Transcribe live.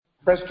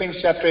1 Kings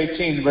chapter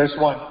 18, verse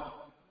 1.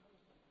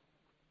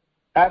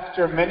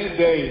 After many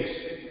days,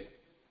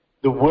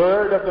 the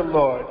word of the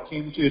Lord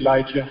came to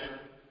Elijah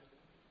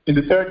in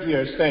the third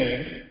year,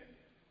 saying,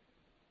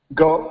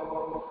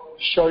 Go,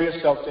 show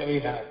yourself to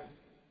Ahab,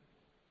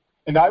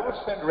 and I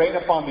will send rain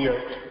upon the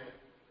earth.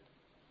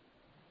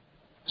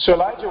 So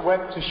Elijah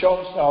went to show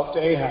himself to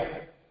Ahab,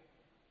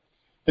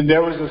 and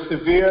there was a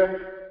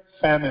severe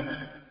famine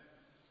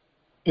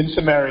in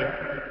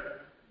Samaria.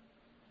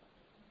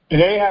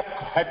 And Ahab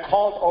had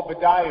called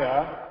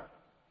Obadiah,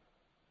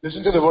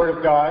 listen to the word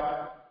of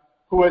God,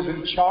 who was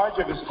in charge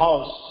of his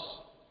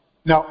house.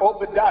 Now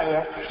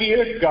Obadiah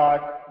feared God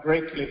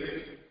greatly.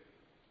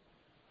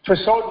 For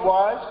so it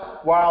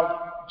was,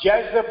 while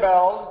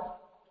Jezebel,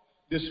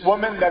 this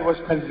woman that was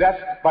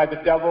possessed by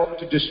the devil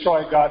to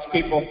destroy God's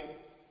people,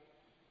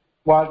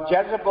 while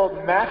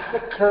Jezebel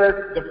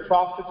massacred the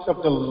prophets of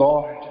the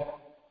Lord,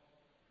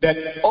 that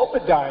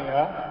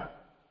Obadiah,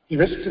 he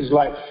risked his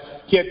life.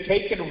 He had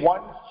taken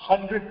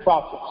 100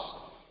 prophets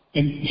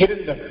and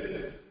hidden them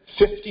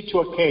 50 to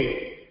a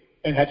cave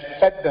and had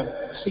fed them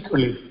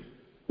secretly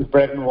with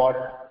bread and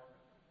water.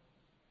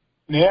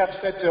 And Ahab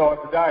said to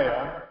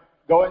Obadiah,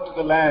 Go into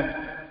the land,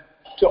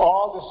 to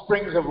all the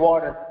springs of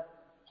water,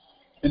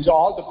 and to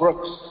all the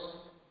brooks.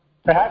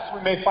 Perhaps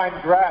we may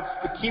find grass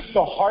to keep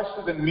the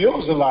horses and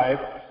mules alive,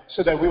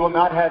 so that we will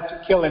not have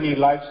to kill any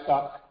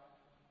livestock.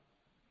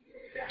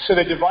 So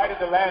they divided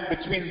the land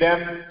between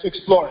them to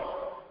explore it.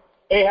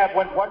 Ahab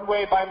went one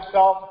way by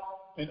himself,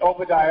 and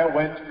Obadiah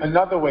went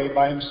another way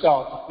by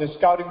himself. They're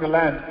scouting the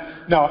land.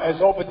 Now,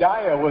 as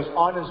Obadiah was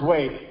on his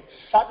way,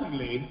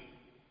 suddenly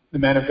the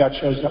man of God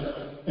shows up.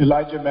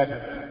 Elijah met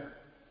him.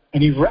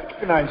 And he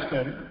recognized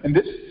him. And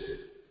this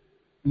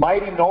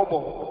mighty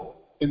noble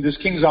in this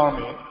king's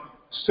army,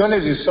 as soon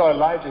as he saw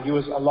Elijah, he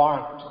was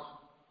alarmed.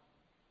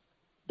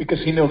 Because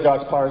he knew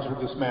God's powers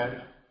with this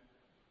man.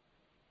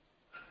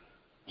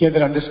 He had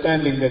that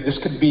understanding that this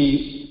could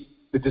be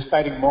the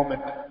deciding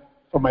moment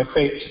for my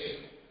fate.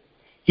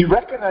 He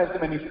recognized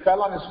him and he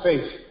fell on his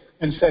face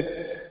and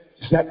said,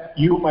 Is that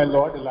you, my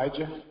Lord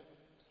Elijah?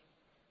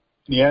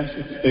 And he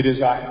answered, It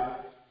is I.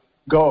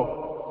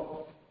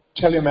 Go,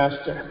 tell your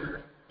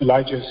master,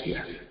 Elijah is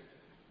here.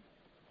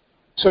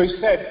 So he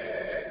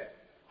said,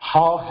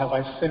 How have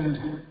I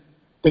sinned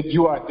that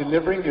you are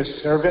delivering your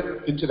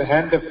servant into the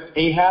hand of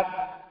Ahab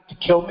to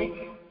kill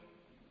me?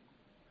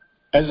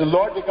 As the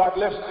Lord your God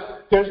lives,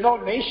 there's no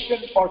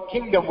nation or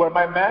kingdom where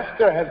my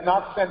master has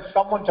not sent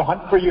someone to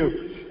hunt for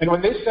you. And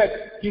when they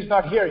said, He's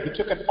not here, he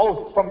took an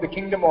oath from the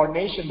kingdom or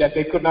nation that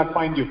they could not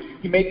find you.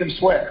 He made them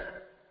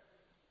swear.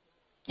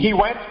 He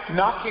went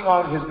knocking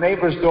on his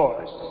neighbors'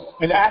 doors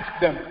and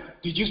asked them,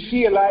 Did you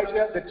see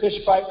Elijah the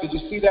Tishbite? Did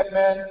you see that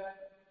man?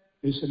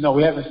 They said, No,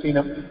 we haven't seen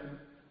him.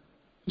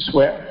 He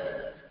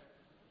swear.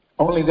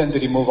 Only then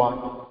did he move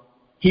on.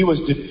 He was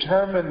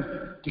determined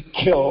to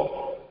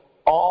kill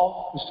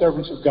all the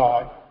servants of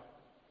God,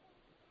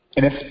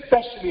 and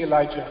especially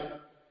Elijah.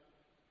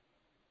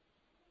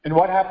 And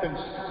what happens?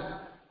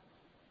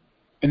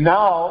 And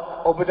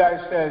now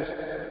Obadiah says,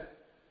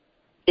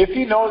 if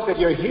he knows that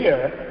you're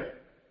here,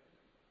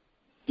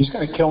 he's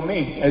going to kill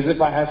me, as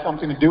if I had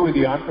something to do with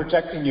you. I'm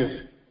protecting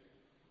you.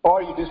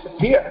 Or you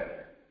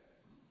disappear.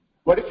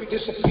 What if you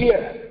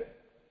disappear?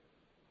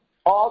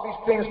 All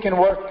these things can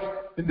work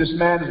in this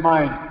man's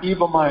mind,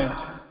 evil mind.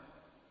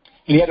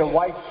 And he had a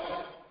wife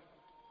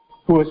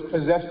who was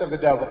possessed of the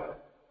devil.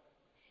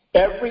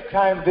 Every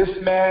time this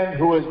man,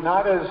 who was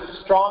not as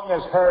strong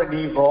as her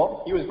in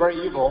evil, he was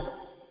very evil,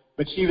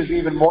 but she was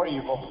even more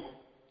evil.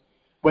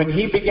 When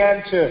he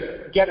began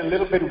to get a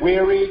little bit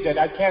weary that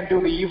I can't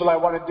do the evil I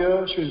want to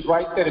do, she was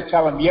right there to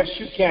tell him, yes,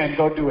 you can,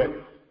 go do it.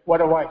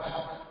 What a wife.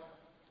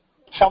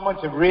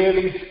 Someone to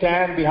really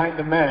stand behind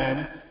the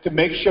man to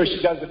make sure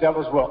she does the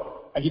devil's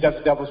will. He does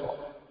the devil's will.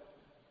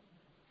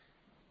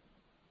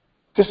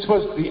 This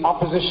was the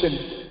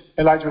opposition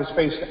Elijah was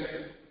facing.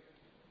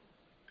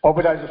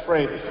 Obadiah is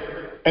afraid.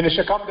 And it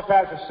shall come to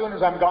pass, as soon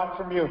as I'm gone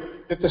from you,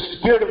 that the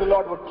Spirit of the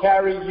Lord will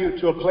carry you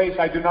to a place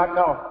I do not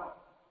know.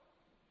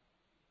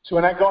 So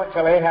when I go and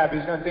tell Ahab,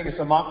 he's going to think it's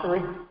a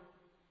mockery.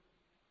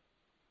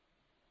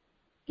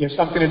 You have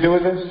something to do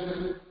with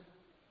this?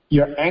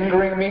 You're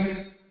angering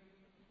me?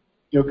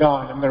 You're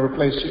gone. I'm going to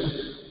replace you.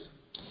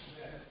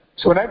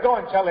 So when I go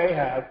and tell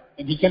Ahab,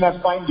 and he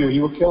cannot find you, he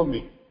will kill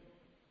me.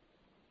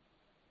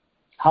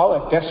 How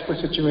a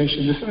desperate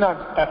situation. This is not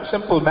a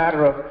simple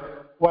matter of,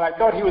 well, I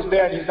thought he was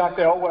there and he's not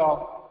there. Oh,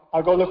 well,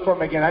 I'll go look for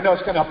him again. I know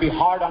it's going to be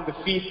hard on the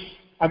feet.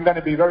 I'm going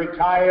to be very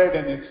tired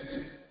and it's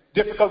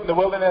difficult in the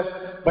wilderness,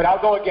 but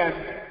I'll go again.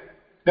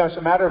 No, it's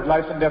a matter of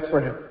life and death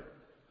for him.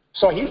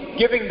 So he's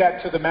giving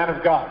that to the man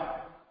of God.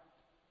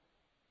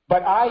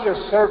 But I, your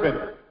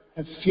servant,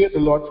 have feared the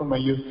Lord from my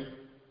youth.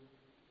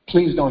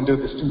 Please don't do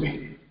this to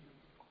me.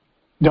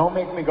 Don't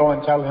make me go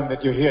and tell him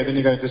that you're here, then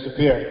you're going to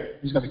disappear.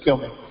 He's going to kill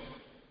me.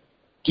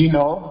 Do you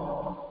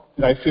know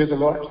that I fear the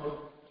Lord?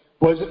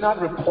 Was it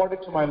not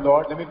reported to my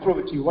Lord? Let me prove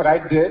it to you. What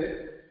I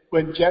did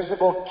when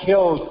Jezebel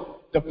killed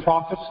the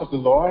prophets of the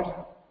Lord.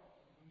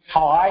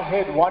 how I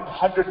hid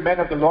 100 men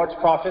of the Lord's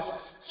prophets,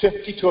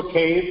 50 to a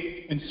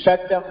cave, and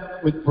fed them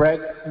with bread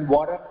and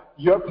water?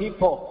 Your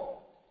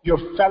people, your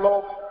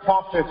fellow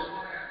prophets,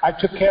 I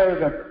took care of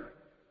them.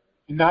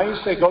 And now you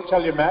say, go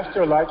tell your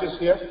master Elijah's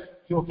here,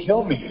 he will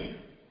kill me.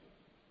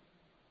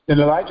 Then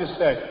Elijah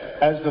said,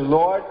 as the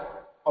Lord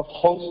of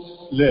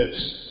hosts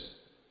lives,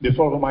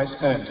 before whom I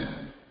stand,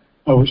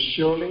 I will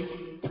surely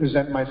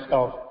present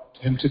myself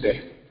to him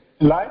today.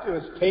 Elijah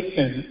was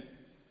taken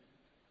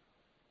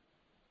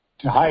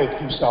to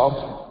hide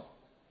himself.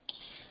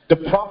 The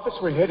prophets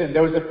were hidden.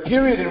 There was a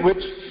period in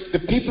which the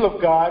people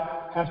of God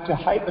have to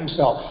hide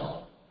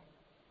themselves.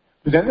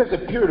 But then there's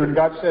a period when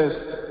God says,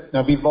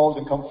 now be bold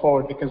and come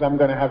forward, because I'm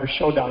going to have a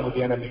showdown with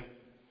the enemy.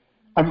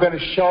 I'm going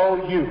to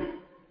show you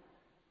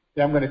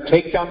that I'm going to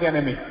take down the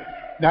enemy.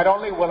 Not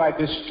only will I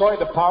destroy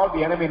the power of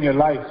the enemy in your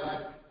life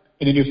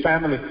and in your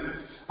family,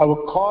 I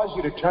will cause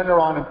you to turn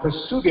around and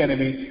pursue the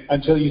enemy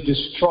until you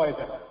destroy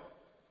them.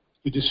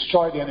 You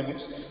destroy the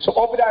enemies. So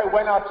Obadiah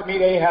went out to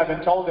meet Ahab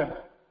and told him.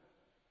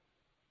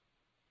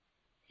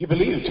 He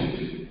believed.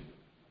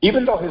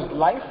 Even though his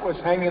life was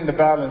hanging in the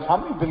balance, how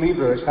many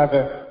believers have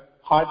a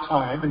hard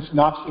time, it's an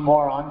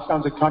oxymoron,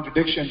 sounds like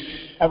contradiction,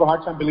 have a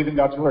hard time believing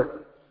God's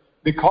word?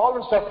 They call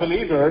themselves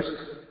believers,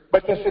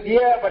 but they said,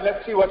 yeah, but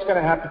let's see what's going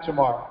to happen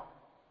tomorrow.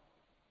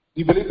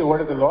 Do you believe the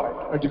word of the Lord,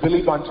 or do you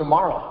believe on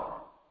tomorrow?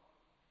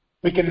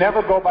 We can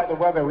never go by the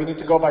weather. We need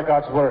to go by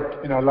God's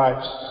word in our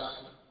lives.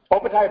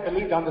 Obadiah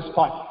believed on the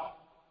spot.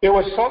 It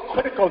was so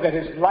critical that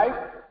his life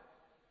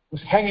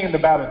was hanging in the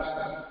balance.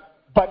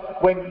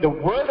 But when the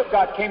word of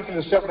God came from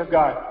the servant of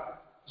God,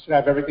 he said, I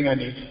have everything I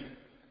need.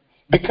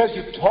 Because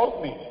you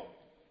told me,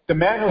 the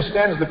man who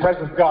stands in the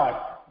presence of God,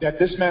 that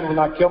this man will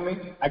not kill me,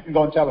 I can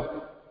go and tell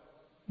him.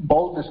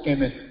 Boldness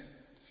came in.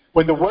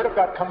 When the word of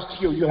God comes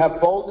to you, you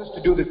have boldness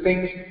to do the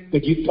things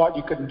that you thought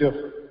you couldn't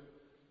do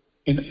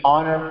in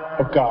honor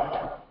of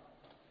God.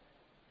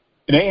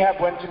 And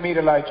Ahab went to meet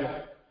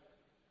Elijah.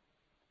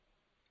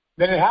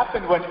 Then it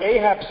happened when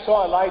Ahab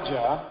saw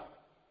Elijah,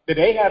 that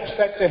Ahab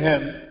said to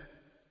him,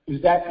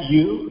 is that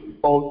you,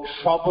 O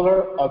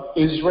troubler of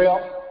Israel?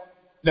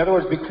 In other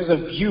words, because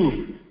of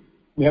you,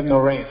 we have no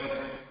rain.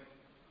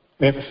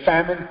 We have a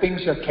famine.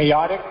 Things are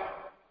chaotic.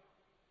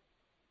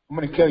 I'm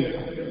going to kill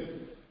you.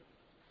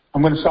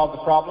 I'm going to solve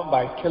the problem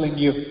by killing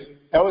you.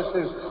 That was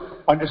his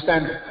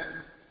understanding.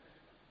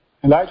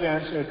 Elijah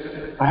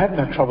answered, I have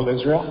not troubled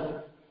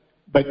Israel,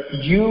 but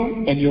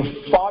you and your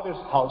father's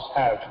house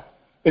have,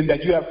 in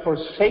that you have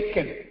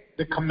forsaken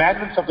the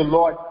commandments of the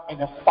Lord and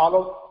have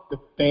followed the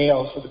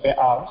Baals or the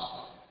Baals.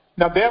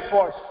 Now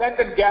therefore, send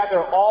and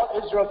gather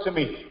all Israel to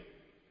me.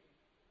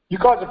 You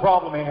caused the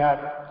problem, Ahab.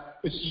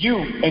 It's you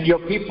and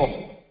your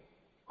people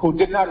who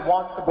did not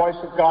want the voice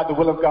of God, the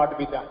will of God to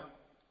be done.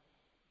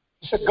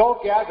 He said, go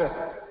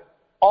gather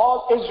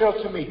all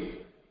Israel to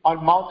me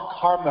on Mount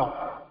Carmel,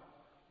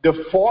 the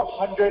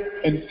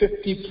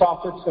 450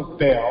 prophets of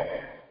Baal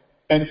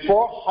and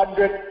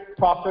 400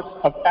 prophets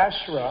of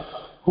Asherah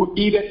who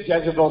eat at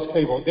Jezebel's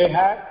table. They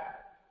had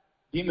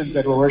demons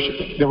that were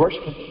worshiping. They're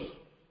worshiping.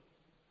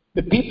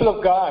 The people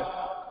of God,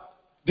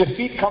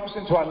 defeat comes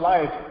into our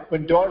life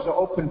when doors are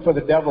open for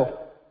the devil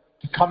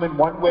to come in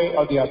one way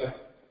or the other.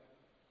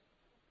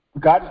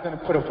 God is going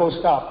to put a full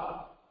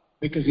stop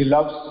because he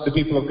loves the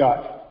people of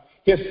God.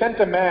 He has sent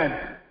a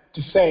man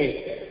to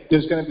say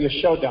there's going to be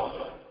a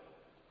showdown.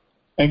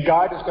 And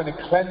God is going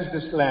to cleanse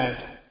this land.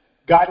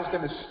 God is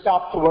going to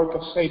stop the work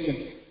of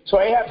Satan. So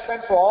Ahab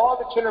sent for all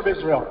the children of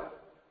Israel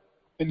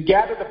and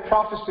gathered the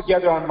prophets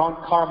together on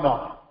Mount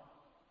Carmel.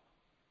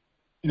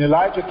 And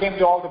Elijah came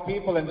to all the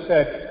people and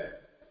said,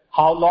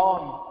 how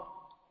long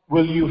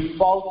will you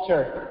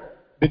falter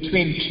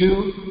between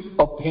two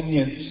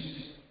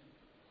opinions?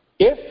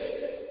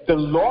 If the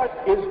Lord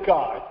is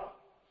God,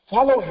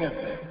 follow him.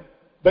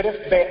 But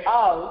if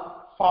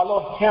Baal,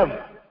 follow him.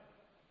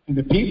 And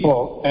the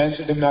people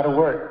answered him not a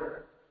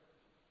word.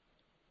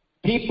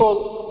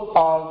 People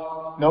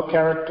of no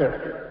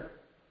character.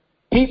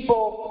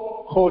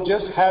 People who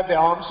just have their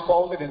arms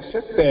folded and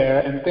sit there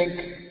and think,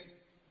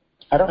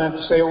 I don't have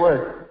to say a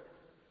word.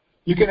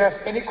 You can ask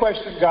any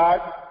question, God.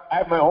 I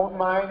have my own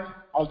mind.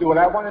 I'll do what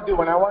I want to do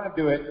when I want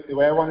to do it, the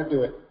way I want to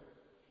do it.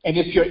 And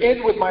if you're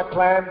in with my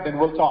plan, then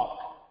we'll talk.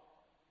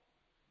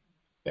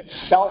 That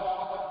self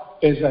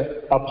is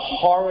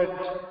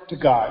abhorrent to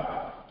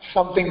God.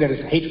 Something that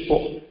is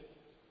hateful.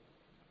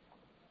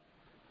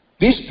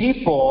 These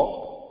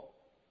people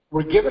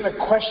were given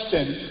a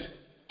question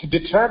to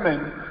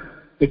determine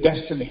their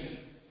destiny.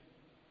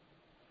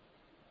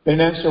 They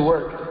didn't answer a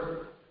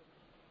word.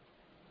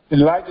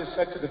 And Elijah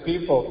said to the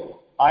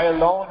people, I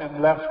alone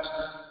am left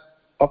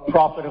a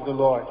prophet of the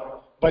Lord.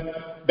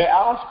 But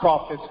Baal's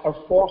prophets are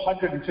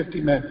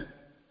 450 men.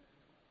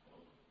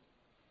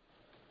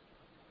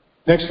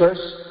 Next verse.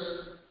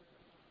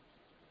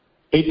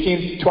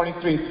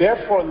 18:23.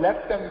 Therefore,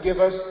 let them give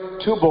us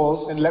 2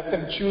 bulls and let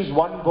them choose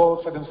 1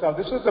 bull for themselves.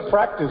 This was the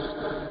practice.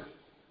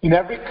 In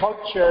every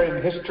culture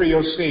in history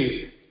you'll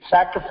see,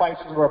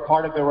 sacrifices were a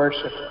part of their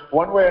worship,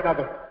 one way or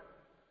another.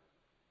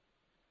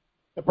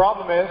 The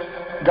problem is,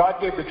 God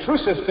gave the true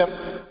system,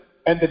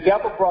 and the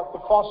devil brought the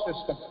false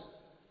system.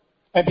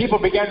 And people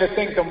began to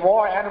think the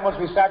more animals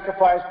we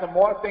sacrifice, the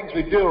more things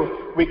we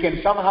do, we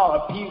can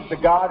somehow appease the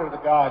god or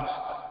the gods.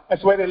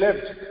 That's the way they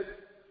lived.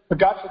 But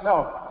God said,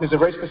 no, there's a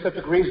very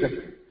specific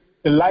reason.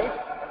 The life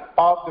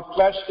of the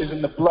flesh is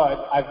in the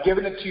blood. I've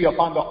given it to you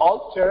upon the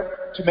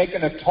altar to make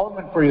an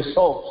atonement for your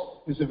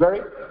souls. There's a very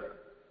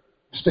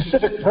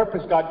specific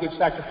purpose God gives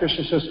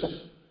sacrificial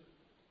system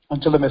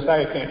until the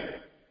Messiah came.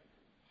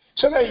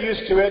 So they're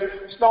used to it.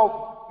 It's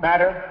no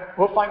matter.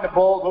 We'll find a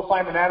bull, we'll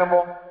find an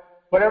animal,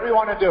 whatever you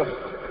want to do.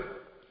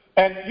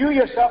 And you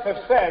yourself have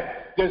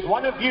said, there's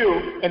one of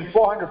you and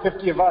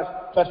 450 of us,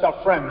 plus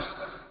our friends.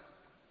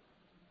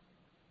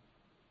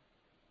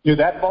 You're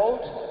that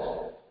bold?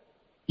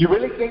 You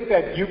really think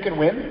that you can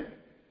win?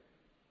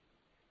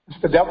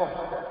 It's the devil.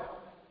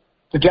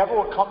 The devil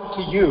will come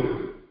to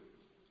you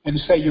and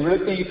say, you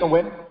really think you can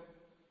win?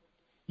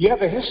 You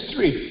have a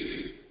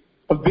history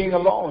of being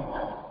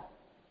alone.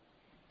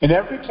 And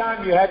every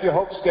time you had your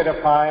hopes get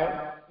up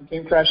high, you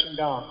came crashing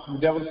down. And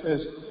the devil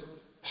says,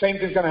 same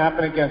thing's going to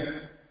happen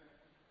again.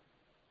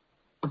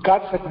 But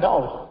God said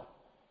no.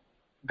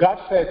 God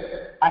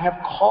said, I have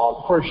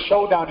called for a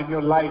showdown in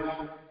your life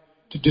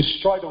to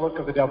destroy the work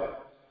of the devil.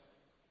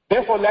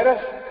 Therefore,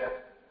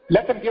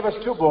 let them give us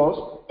 2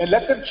 bulls, and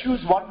let them choose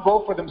one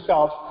bull for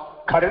themselves,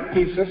 cut it in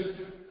pieces,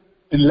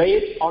 and lay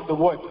it on the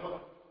wood,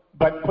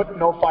 but put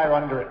no fire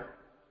under it.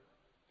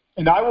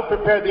 And I will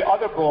prepare the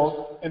other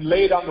bull and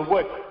lay it on the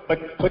wood, but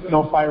put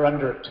no fire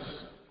under it.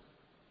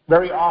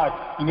 Very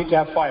odd. You need to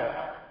have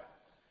fire.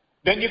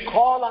 Then you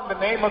call on the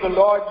name of the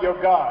Lord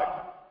your God,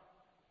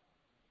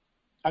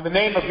 on the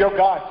name of your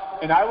God,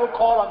 and I will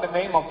call on the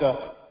name of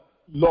the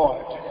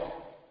Lord.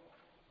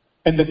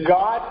 And the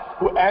God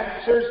who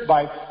answers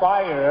by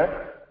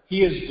fire,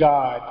 He is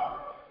God.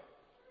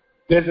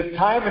 There's a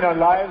time in our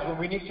lives when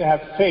we need to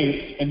have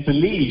faith and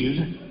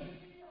believe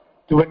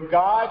that when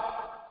God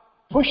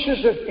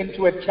pushes us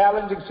into a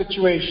challenging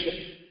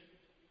situation,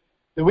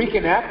 that we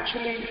can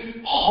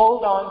actually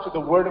hold on to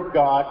the Word of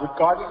God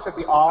regardless of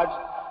the odds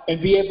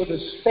and be able to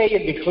say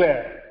and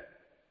declare,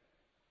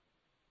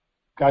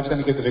 God's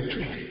going to give the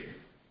victory.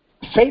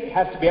 Faith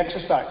has to be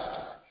exercised.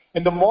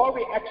 And the more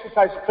we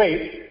exercise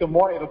faith, the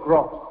more it'll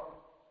grow.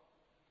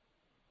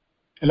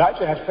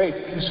 Elijah had faith.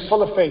 He was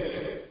full of faith.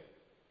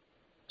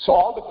 So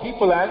all the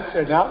people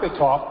answered. Now they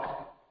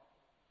talk.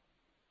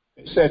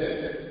 They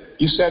said,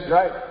 you said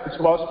right.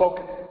 It's well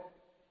spoken.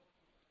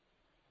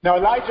 Now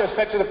Elijah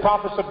said to the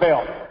prophets of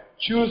Baal,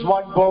 choose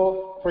one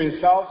bull for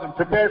yourselves and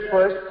prepare it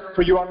first,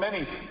 for you are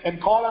many.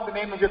 And call on the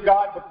name of your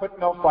God, but put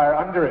no fire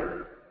under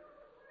it.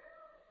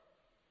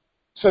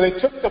 So they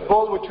took the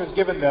bull which was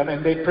given them,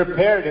 and they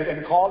prepared it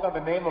and called on the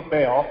name of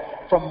Baal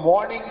from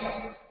morning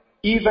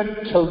even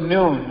till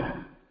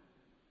noon.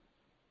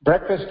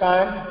 Breakfast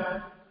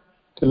time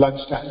to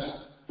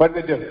lunchtime. What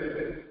did they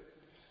do?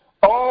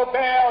 Oh,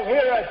 Baal,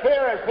 hear us,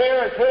 hear us, hear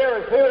us, hear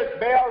us, hear us,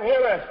 Baal,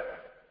 hear us.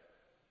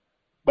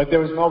 But there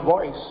was no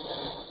voice.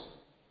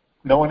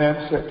 No one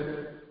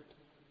answered.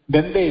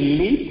 Then they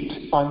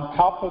leaped on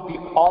top of the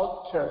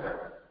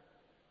altar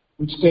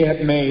which they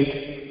had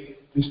made.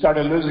 They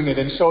started losing it.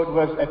 And so it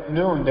was at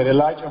noon that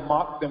Elijah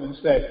mocked them and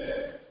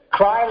said,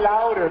 cry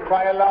louder,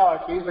 cry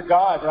aloud. He's a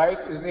God, right?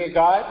 Isn't he a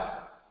God?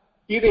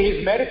 Either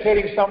he's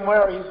meditating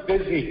somewhere or he's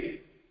busy.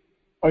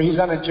 Or he's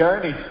on a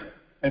journey.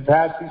 And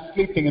perhaps he's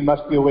sleeping and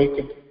must be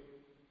awakened.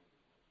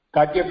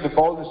 God gave him the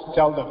boldness to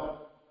tell them,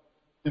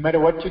 no matter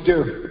what you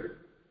do,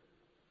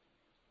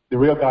 the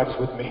real God is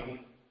with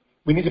me.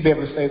 We need to be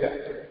able to say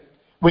that.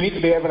 We need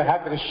to be able to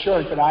have that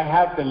assurance that I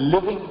have the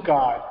living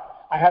God.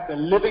 I have the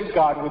living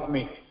God with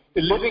me.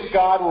 The living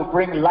God will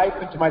bring life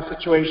into my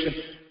situation.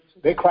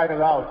 So they cried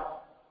aloud.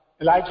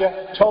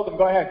 Elijah told them,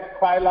 go ahead,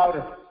 cry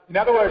louder. In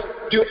other words,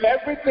 do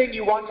everything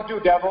you want to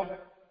do, devil.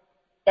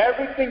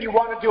 Everything you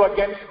want to do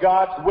against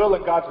God's will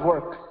and God's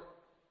work.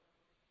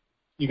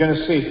 You're going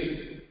to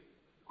see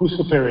who's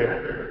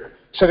superior.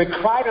 So they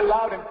cried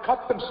aloud and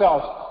cut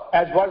themselves,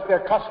 as was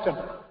their custom,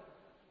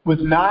 with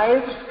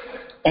knives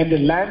and the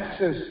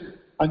lances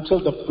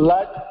until the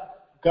blood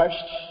gushed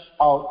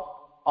out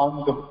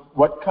on them.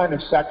 What kind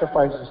of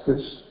sacrifice is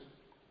this?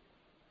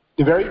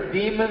 The very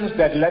demons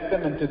that led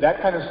them into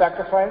that kind of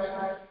sacrifice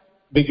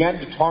began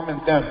to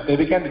torment them. They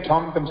began to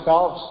torment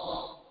themselves.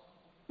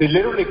 They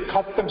literally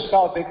cut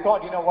themselves. They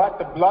thought, you know what?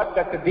 The blood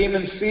that the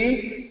demons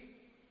see,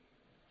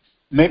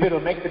 maybe it'll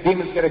make the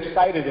demons get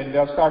excited and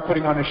they'll start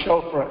putting on a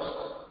show for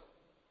us.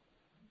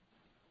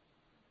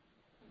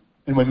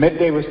 And when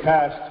midday was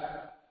passed,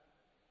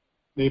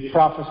 they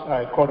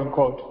prophesied, quote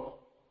unquote,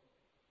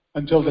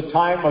 until the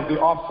time of the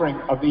offering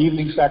of the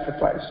evening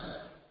sacrifice.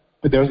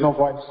 But there was no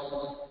voice.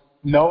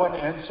 No one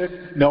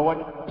answered. No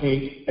one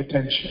paid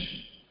attention.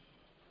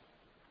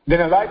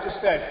 Then Elijah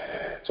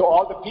said to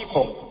all the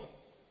people,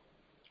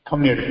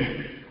 come near to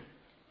me.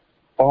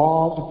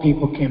 All the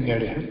people came near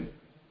to him.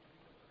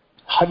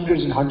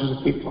 Hundreds and hundreds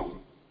of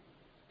people.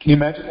 Can you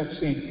imagine that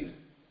scene?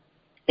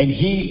 And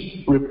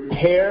he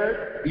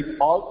repaired the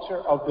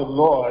altar of the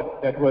Lord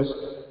that was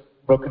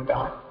broken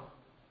down.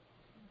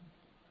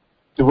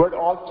 The word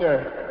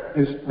altar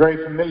is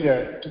very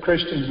familiar to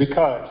Christians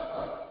because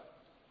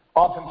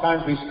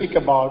oftentimes we speak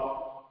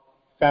about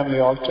family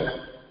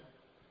altar.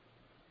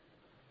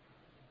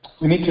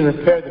 We need to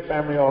repair the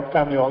family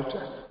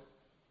altar.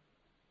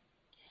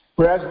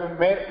 Whereas we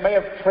may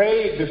have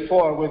prayed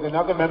before with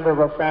another member of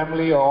our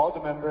family or all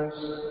the members,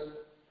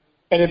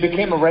 and it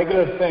became a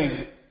regular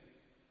thing,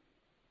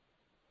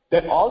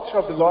 that altar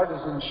of the Lord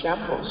is in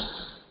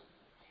shambles.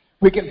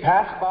 We can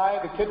pass by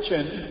the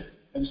kitchen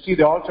and see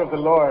the altar of the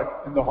Lord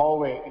in the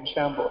hallway in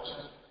shambles.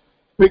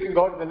 We can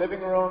go to the living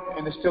room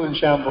and it's still in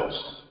shambles.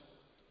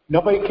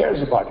 Nobody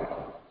cares about it.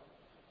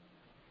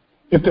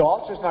 If the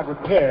altar is not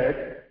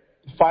repaired,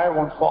 the fire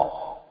won't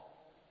fall.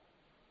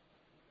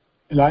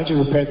 Elijah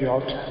repaired the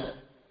altar.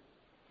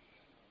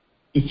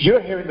 If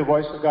you're hearing the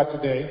voice of God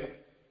today,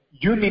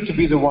 you need to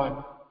be the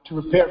one to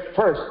repair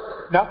first,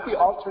 not the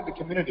altar in the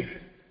community,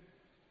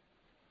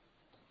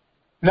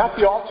 not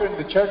the altar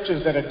in the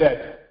churches that are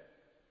dead.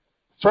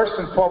 First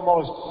and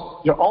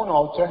foremost, your own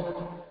altar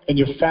and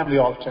your family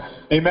altar.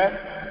 Amen?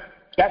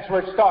 That's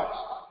where it starts.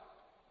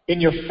 In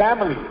your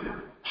family,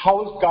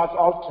 how is God's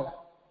altar?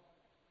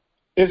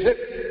 Is it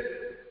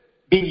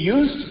being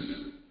used?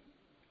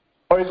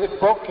 Or is it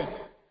broken?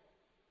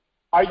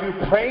 Are you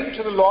praying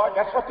to the Lord?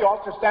 That's what the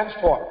altar stands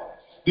for.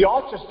 The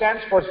altar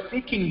stands for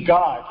seeking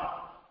God.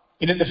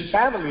 And in the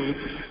family,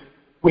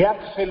 we have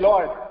to say,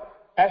 Lord,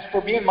 as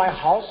for me and my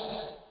house,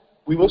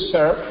 we will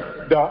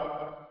serve the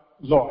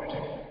Lord.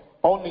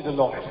 Only the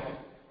Lord.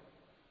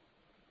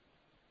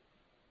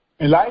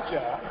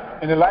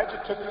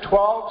 Elijah took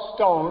 12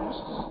 stones.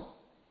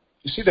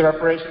 You see the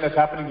reparation that's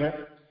happening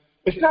here?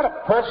 It's not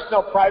a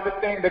personal, private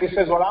thing that he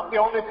says, well, I'm the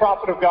only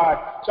prophet of God,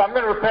 so I'm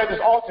going to repair this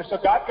altar so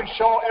God can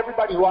show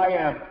everybody who I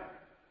am.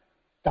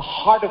 The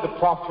heart of the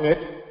prophet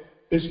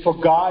is for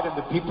God and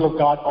the people of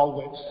God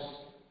always.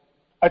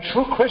 A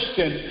true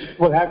Christian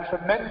will have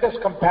tremendous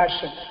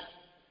compassion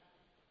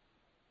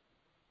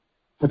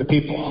for the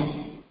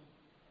people.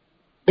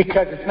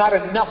 Because it's not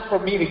enough for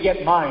me to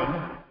get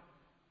mine.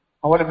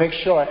 I want to make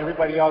sure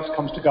everybody else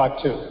comes to God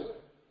too,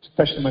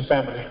 especially my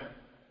family.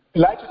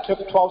 Elijah took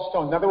 12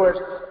 stones. In other words,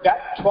 that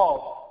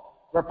 12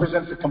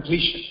 represents the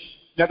completion.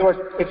 In other words,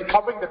 it's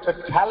covering the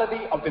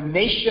totality of the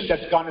nation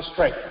that's gone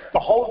astray. The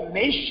whole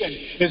nation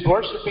is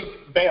worshiping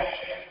Baal,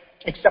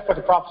 except for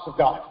the prophets of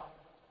God.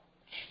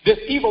 This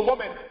evil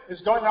woman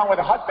is going around with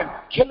her husband,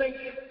 killing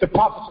the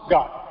prophets of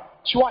God.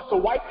 She wants to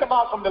wipe them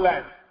out from the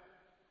land.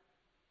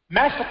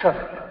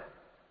 Massacre.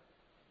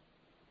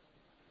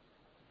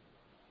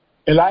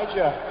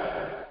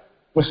 Elijah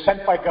was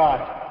sent by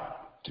God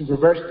to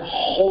reverse the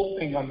whole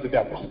thing on the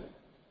devil.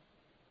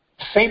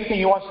 Same thing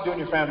he wants to do in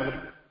your family.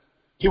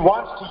 He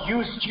wants to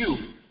use you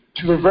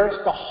to reverse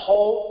the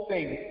whole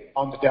thing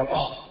on the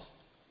devil.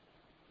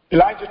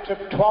 Elijah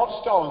took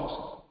 12 stones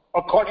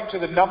according to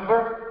the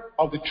number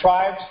of the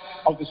tribes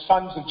of the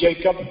sons of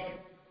Jacob,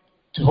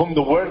 to whom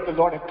the word of the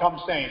Lord had come,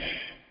 saying,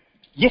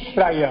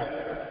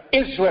 Yisrael,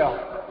 Israel,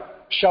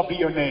 shall be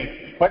your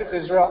name. What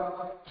is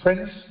Israel?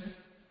 Prince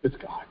with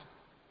God.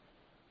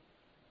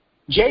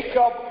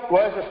 Jacob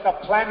was a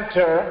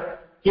supplanter.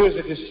 He was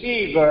a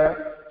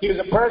deceiver. He was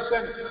a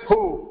person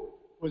who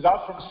was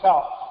out for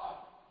himself.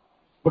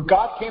 But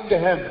God came to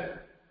him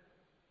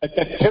at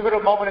that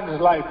pivotal moment in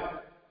his life.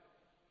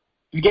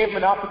 He gave him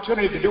an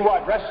opportunity to do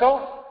what?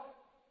 Wrestle?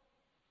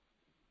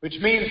 Which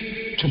means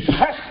to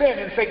press in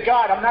and say,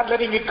 God, I'm not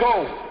letting you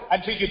go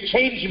until you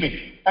change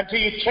me, until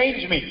you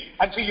change me,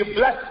 until you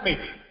bless me.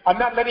 I'm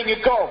not letting you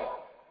go.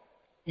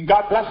 And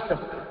God blessed him.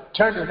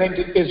 Turned his name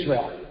to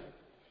Israel.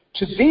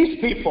 To these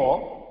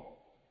people,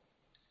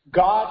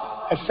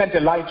 God has sent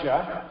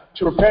Elijah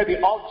to repair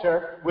the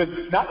altar with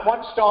not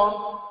one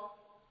stone,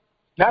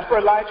 not for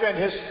Elijah and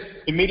his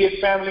immediate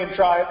family and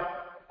tribe,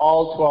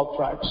 all 12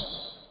 tribes.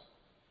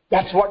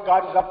 That's what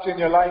God is up to in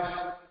your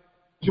life.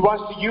 He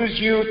wants to use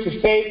you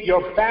to save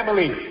your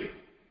family.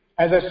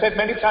 As I said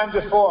many times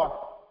before,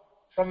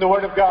 from the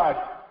Word of God,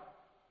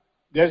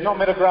 there's no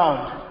middle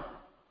ground.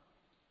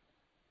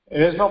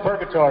 There's no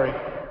purgatory.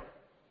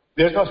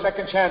 There's no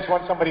second chance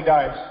once somebody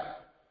dies.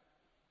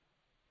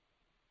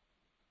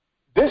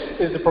 This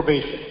is the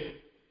probation.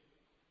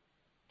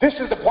 This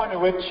is the point at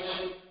which,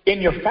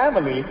 in your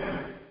family,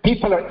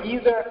 people are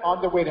either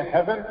on their way to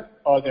heaven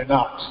or they're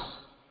not.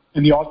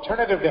 And the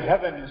alternative to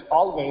heaven is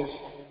always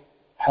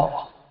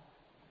hell.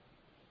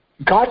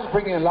 God is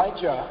bringing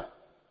Elijah.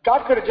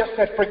 God could have just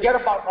said, forget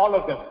about all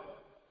of them.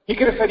 He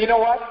could have said, you know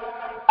what?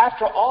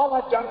 After all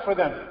I've done for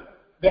them,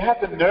 they have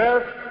the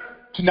nerve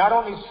to not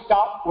only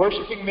stop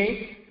worshiping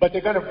me, but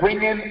they're going to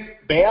bring in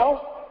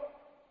Baal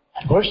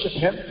and worship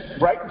him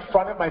right in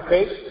front of my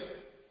face.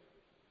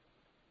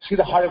 See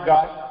the heart of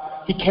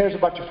God? He cares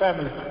about your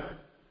family.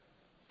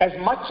 As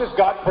much as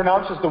God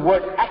pronounces the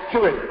word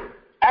accurate,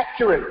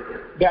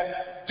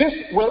 that this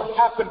will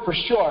happen for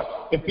sure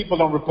if people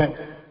don't repent.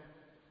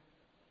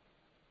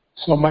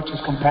 So much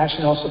as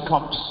compassion also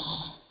comes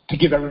to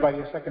give everybody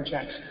a second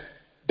chance.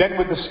 Then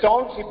with the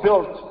stones he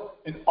built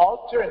an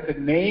altar in the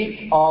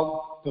name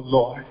of the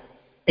Lord.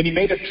 And he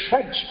made a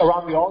trench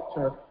around the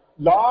altar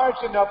large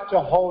enough to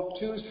hold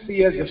 2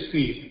 seahs of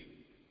seed.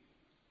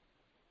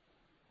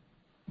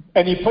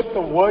 And he put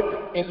the wood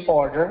in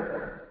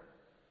order.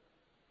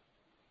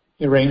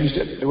 He arranged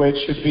it the way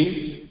it should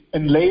be.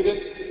 And laid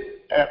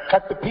it,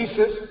 cut the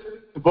pieces,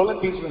 the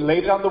bullet pieces, and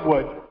laid it on the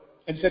wood.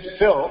 And said,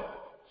 fill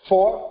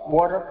 4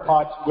 water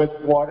pots with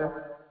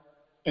water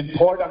and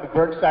pour it on the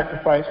burnt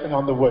sacrifice and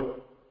on the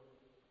wood.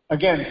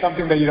 Again,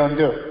 something that you don't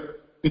do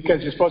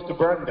because you're supposed to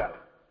burn that.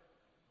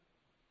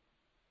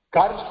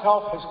 God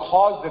himself has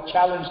caused the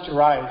challenge to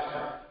rise.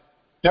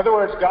 In other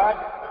words, God,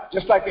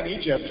 just like in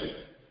Egypt,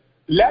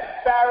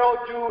 let Pharaoh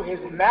do his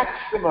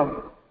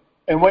maximum.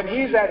 And when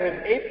he's at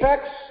his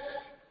apex,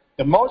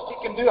 the most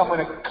he can do, I'm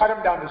going to cut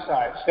him down to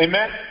size.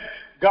 Amen?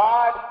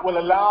 God will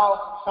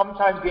allow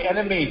sometimes the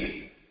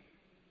enemy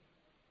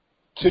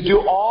to do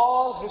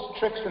all his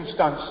tricks and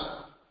stunts,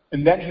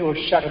 and then he will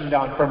shut him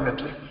down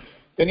permanently.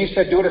 Then he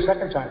said, do it a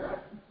second time.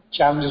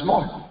 Challenges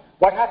more.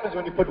 What happens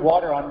when you put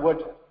water on wood?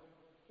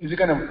 Is it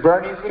going to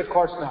burn easily? Of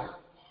course not.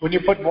 When you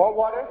put more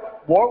water,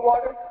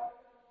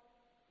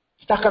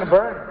 it's not going to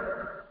burn.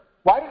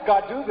 Why did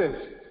God do this?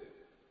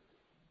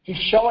 He's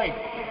showing,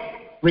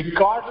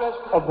 regardless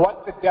of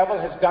what the devil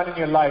has done in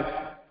your life,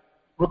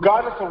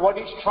 regardless of what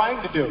he's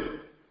trying to do,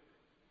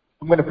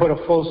 I'm going to put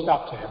a full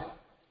stop to him.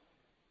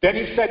 Then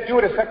he said, do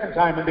it a second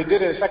time, and they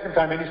did it a second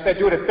time. And he said,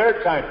 do it a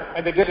third time,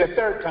 and they did it a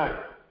third time.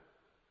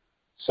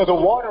 So the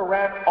water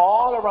ran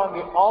all around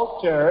the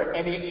altar,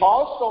 and he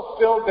also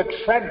filled the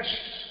trench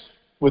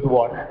with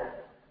water,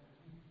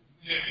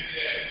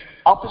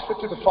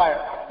 opposite to the fire.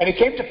 And it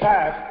came to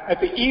pass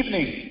at the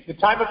evening, the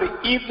time of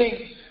the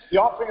evening, the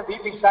offering of the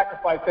evening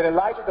sacrifice, that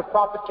Elijah the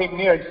prophet came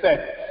near and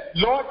said,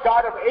 Lord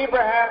God of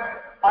Abraham,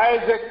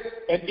 Isaac,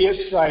 and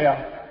Israel,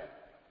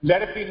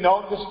 let it be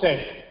known this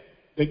day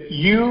that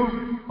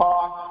you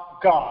are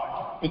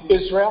God. In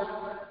Israel,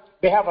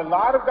 they have a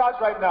lot of gods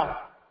right now.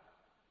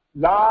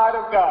 Lot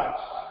of gods.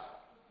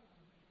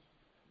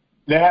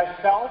 They have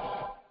self,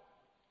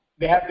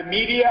 they have the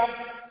media,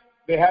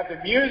 they have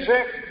the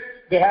music,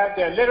 they have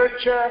their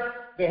literature,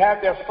 they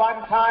have their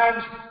fun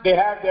times, they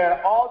have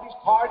all these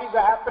parties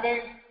are happening,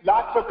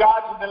 lots of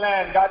gods in the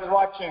land. God is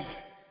watching.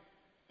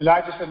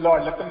 Elijah said,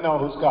 Lord, let them know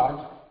who's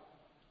God.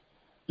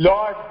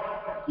 Lord,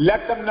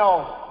 let them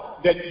know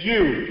that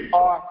you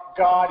are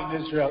God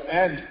in Israel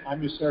and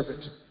I'm your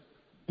servant.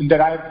 And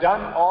that I have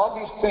done all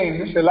these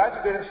things.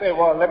 Elijah didn't say,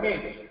 well, let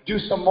me do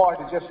some more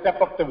to just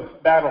step up the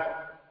battle.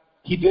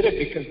 He did it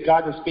because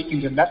God was speaking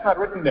to him. That's not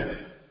written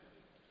there.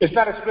 It's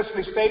not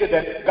explicitly stated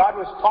that God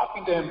was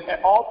talking to him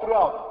all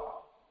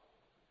throughout.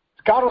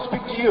 God will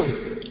speak to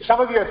you. Some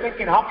of you are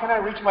thinking, how can I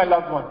reach my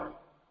loved one?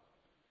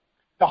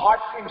 The heart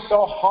seems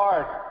so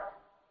hard.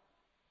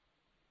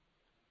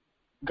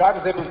 God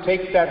is able to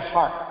take that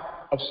heart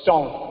of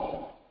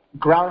stone,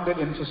 ground it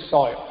into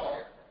soil.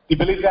 Do you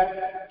believe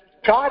that?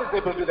 God is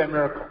able to do that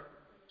miracle.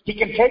 He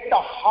can take the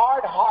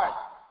hard heart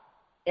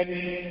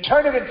and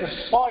turn it into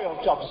soil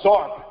to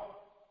absorb.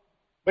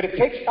 But it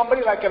takes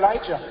somebody like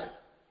Elijah,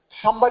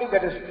 somebody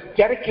that is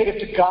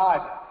dedicated to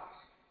God,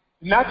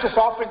 not just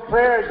offering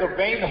prayers or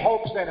vain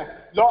hopes and,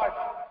 Lord,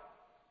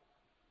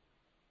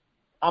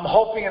 I'm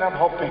hoping and I'm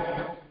hoping,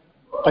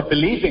 but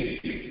believing.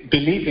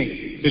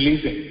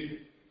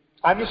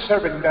 I'm your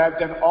servant and I've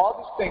done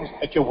all these things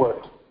at your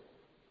word.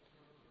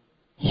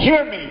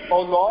 Hear me, O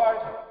Lord.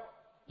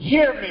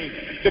 Hear me,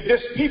 that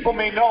this people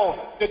may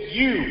know that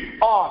you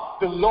are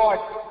the Lord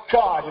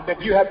God and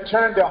that you have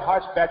turned their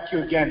hearts back to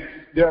you again.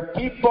 There are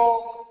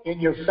people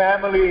in your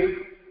family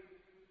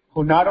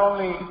who not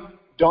only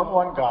don't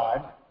want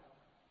God,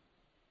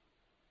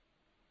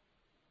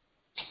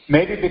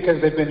 maybe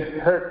because they've been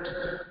hurt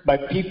by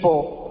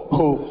people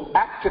who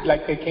acted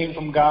like they came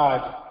from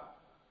God.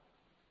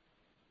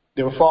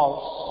 They were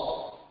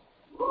false.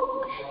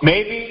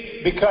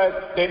 Maybe because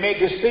they made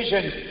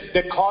decisions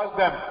that caused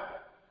them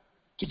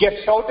to get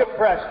so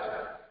depressed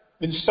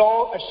and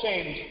so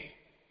ashamed,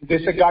 they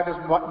said, God does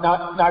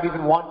not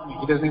even want me.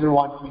 He doesn't even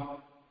want me.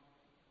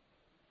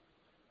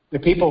 The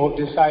people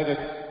who decided,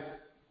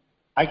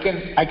 I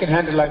can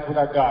handle life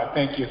without God.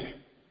 Thank you.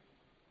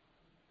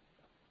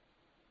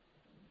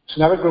 It's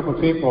another group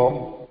of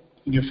people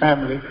in your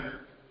family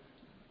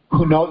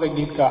who know they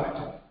need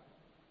God.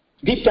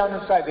 Deep down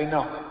inside they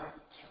know,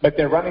 but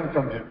they're running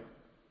from Him.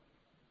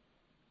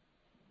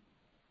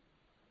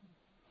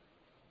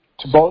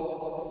 To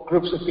both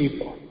groups of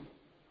people,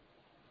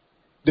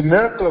 the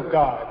miracle of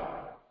God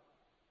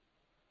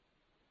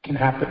can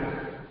happen.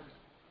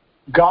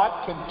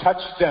 God can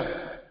touch them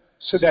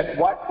so that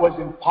what was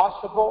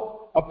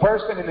impossible, a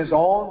person in his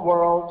own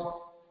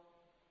world,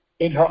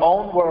 in her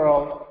own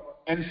world,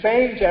 and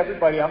saying to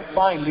everybody, I'm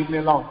fine, leave me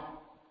alone.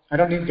 I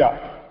don't need God.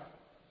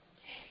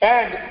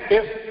 And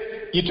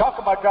if you talk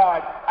about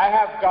God, I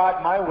have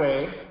God my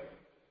way,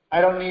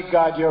 I don't need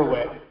God your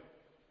way.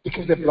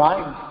 Because they're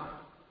blind.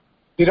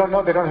 They don't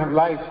know, they don't have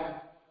life.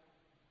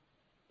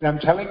 And I'm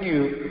telling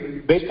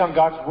you, based on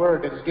God's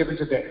word that is given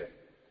today,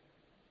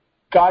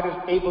 God is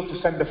able to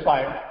send the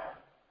fire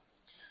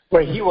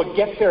where He will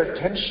get their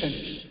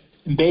attention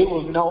And they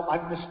will know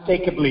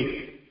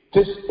unmistakably,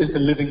 this is the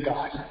living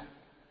God.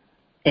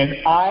 And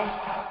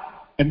I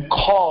am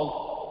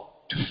called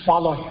to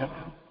follow him.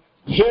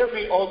 Hear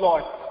me, O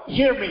Lord.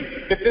 Hear me,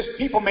 that this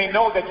people may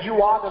know that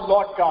you are the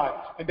Lord God,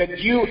 and that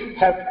you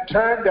have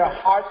turned their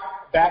hearts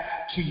back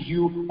to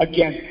you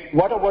again.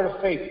 What a word of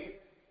faith.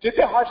 Did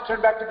their hearts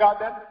turn back to God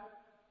then?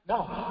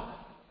 No.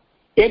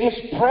 In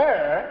his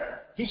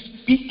prayer, he's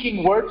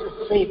speaking words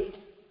of faith.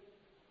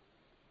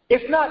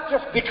 It's not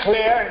just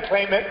declare and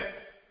claim it,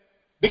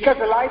 because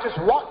Elijah's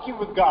walking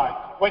with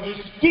God. When he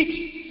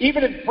speaks,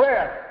 even in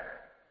prayer,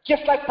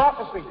 just like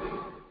prophecy,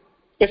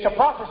 it's a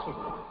prophecy.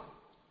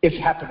 It's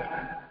happening.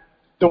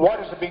 The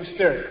waters are being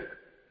stirred.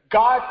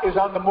 God is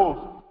on the move.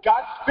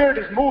 God's Spirit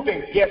is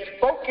moving. He has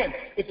spoken.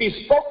 If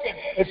he's spoken,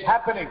 it's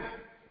happening.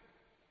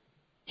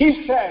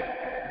 He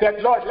said that,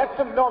 Lord, let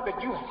them know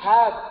that you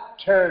have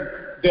turned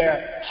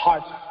their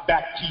hearts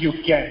back to you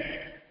again.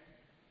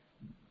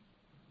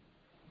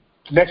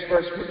 Next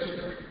verse,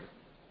 please.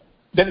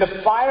 Then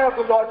the fire of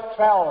the Lord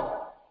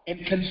fell and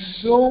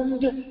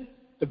consumed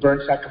the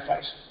burnt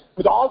sacrifice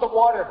with all the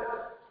water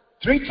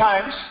 3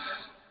 times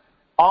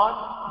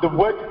on the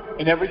wood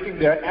and everything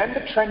there, and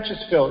the trenches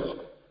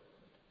filled.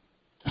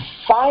 The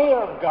fire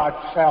of God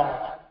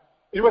fell.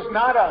 It was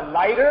not a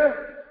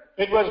lighter.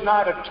 It was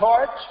not a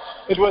torch.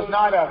 It was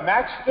not a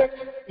matchstick.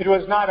 It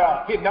was not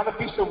another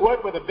piece of wood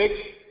with a big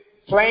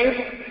flame.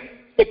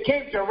 It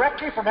came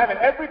directly from heaven.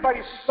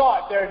 Everybody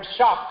saw it there in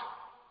shock.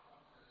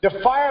 The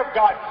fire of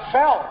God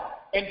fell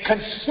and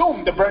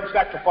consumed the burnt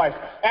sacrifice,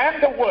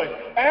 and the wood,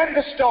 and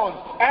the stones,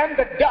 and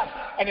the dust,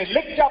 and it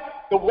licked up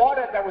the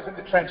water that was in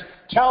the trench.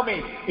 Tell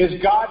me,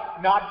 is God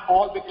not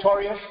all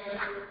victorious?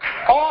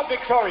 All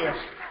victorious.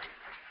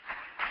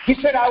 He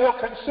said, I will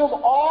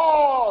consume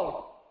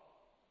all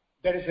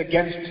that is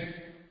against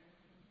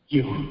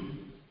you.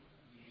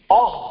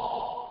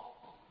 All.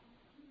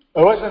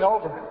 It wasn't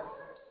over.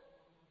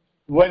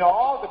 When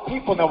all the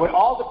people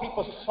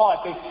saw it,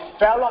 they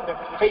fell on their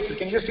faces.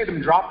 Can you see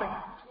them dropping?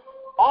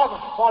 All of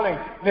them falling.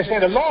 And they're saying,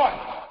 the Lord,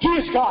 he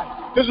is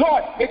God. The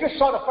Lord, they just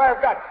saw the fire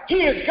of God. He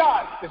is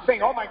God. They're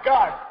saying, oh my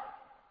God,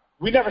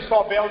 we never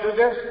saw Baal do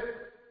this.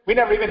 We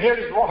never even heard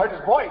his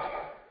voice.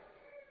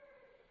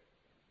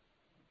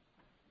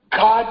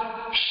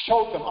 God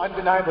showed them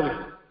undeniably.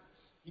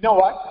 You know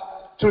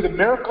what? Through the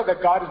miracle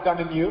that God has done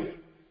in you,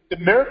 the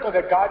miracle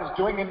that God is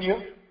doing in you,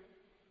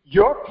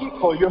 your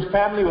people, your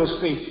family will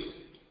see.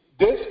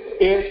 This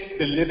is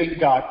the living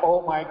God.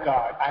 Oh my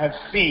God, I have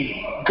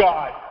seen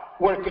God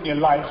work in your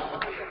life.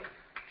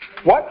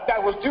 What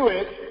that will do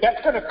is,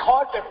 that's going to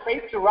cause their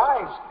faith to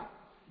rise.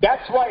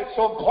 That's why it's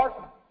so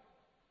important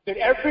that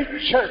every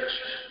church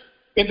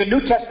in the New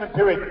Testament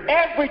period,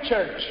 every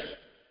church,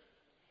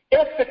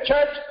 if the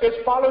church is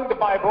following the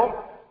Bible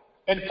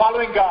and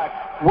following God,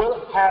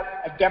 will have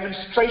a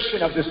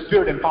demonstration of the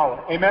Spirit and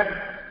power. Amen?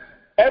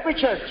 Every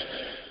church,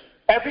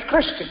 every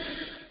Christian,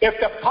 if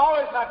the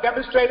power is not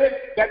demonstrated,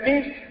 that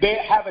means they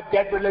have a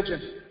dead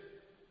religion.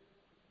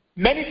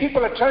 Many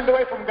people are turned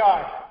away from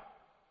God,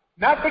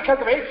 not because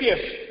of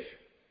atheists,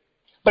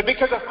 but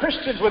because of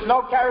Christians with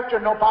no character,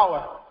 no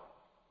power.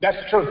 That's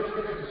the truth.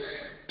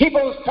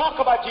 People who talk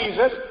about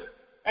Jesus,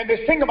 and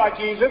they sing about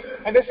Jesus,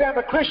 and they say, I'm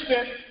a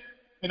Christian,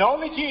 and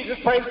only Jesus,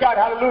 praise God,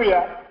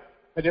 hallelujah,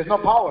 but there's no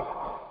power.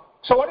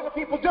 So what do the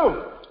people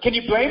do? Can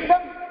you blame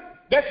them?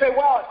 They say,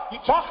 well, you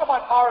talk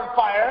about power and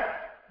fire,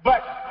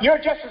 but you're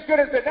just as good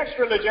as the next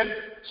religion,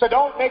 so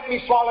don't make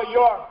me swallow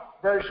your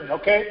version,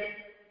 okay?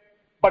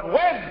 But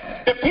when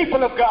the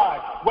people of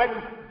God, when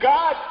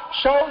God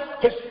shows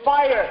his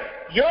fire,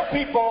 your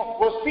people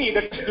will see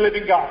the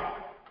living God.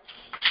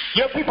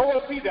 Your people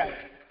will see that.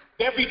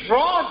 They'll be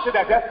drawn to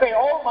that. They'll say,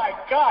 oh my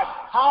God,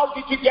 how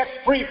did you get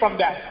free from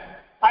that?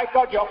 I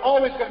thought you're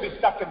always going to be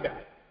stuck in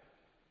that.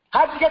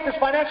 How did you get this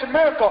financial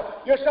miracle?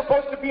 You're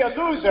supposed to be a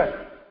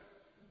loser.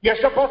 You're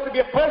supposed to be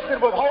a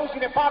person with holes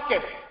in your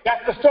pocket.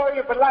 That's the story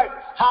of your life.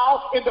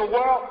 How in the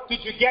world did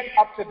you get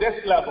up to this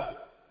level?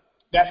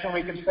 That's when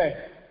we can say,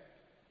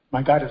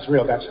 my God is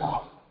real, that's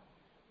how.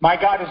 My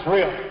God is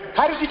real.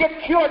 How did you get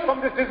cured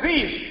from this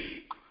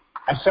disease?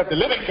 I serve the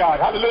living God,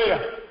 hallelujah.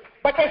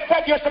 But they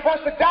said you're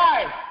supposed to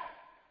die.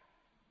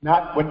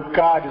 Not when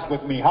God is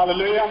with me,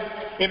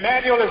 hallelujah.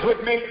 Emmanuel is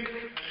with me.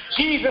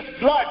 Jesus'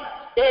 blood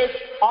is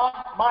on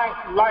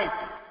my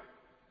life.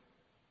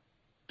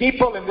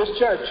 People in this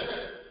church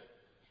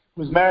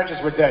whose marriages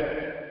were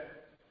dead,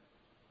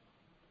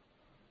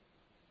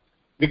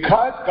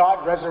 because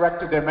God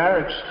resurrected their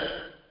marriage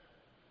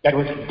that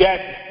was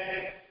dead,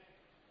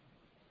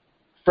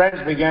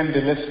 friends began to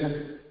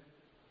listen.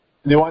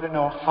 They want to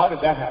know, how did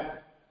that happen?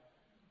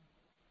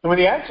 And when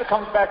the answer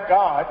comes back,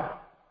 God,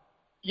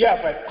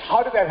 yeah, but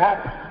how did that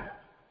happen?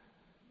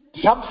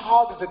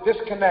 Somehow there's a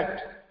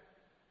disconnect.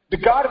 The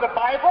God of the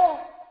Bible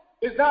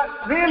is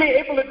not really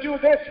able to do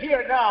this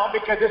here now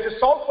because this is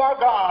so far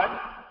gone.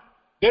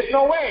 There's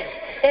no way.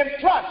 And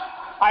plus,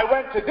 I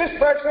went to this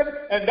person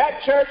and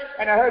that church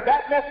and I heard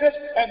that message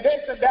and this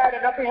and that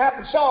and nothing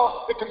happened.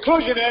 So the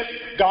conclusion is,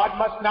 God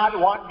must not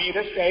want me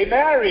to stay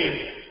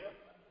married.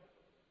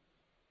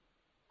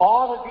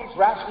 All of these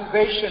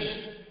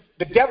rationalizations.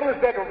 The devil is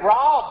there to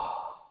rob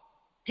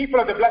people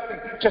of the blessing,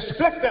 to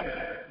split them.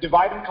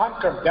 Divide and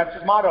conquer. That's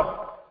his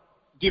motto.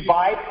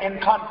 Divide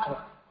and conquer.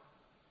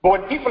 But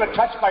when people are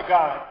touched by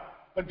God,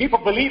 when people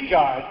believe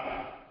God,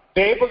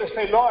 they're able to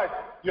say, Lord,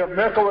 you're a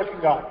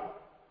miracle-working God.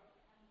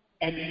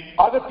 And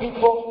other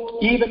people,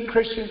 even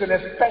Christians, and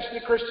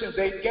especially Christians,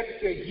 they get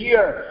to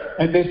hear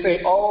and they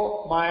say,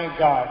 oh my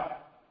God.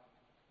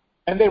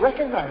 And they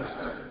recognize,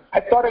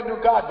 I thought I knew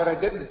God, but I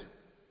didn't.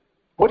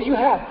 What do you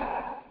have?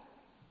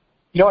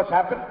 You know what's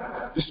happened?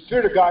 The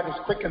Spirit of God has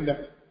quickened them.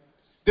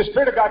 The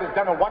Spirit of God has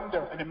done a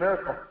wonder and a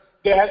miracle.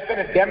 There has been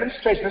a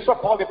demonstration. This is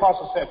what Paul the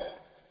Apostle said.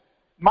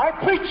 My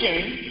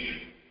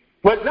preaching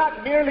was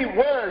not merely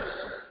words.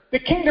 The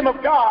kingdom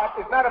of God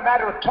is not a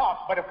matter of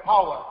talk, but of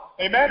power.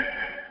 Amen?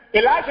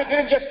 Elijah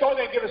didn't just go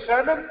there and give a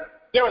sermon.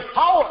 There was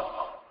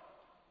power.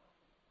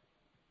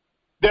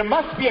 There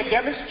must be a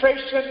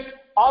demonstration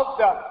of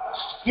the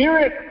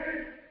Spirit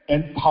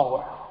and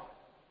power.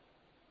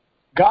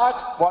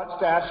 God wants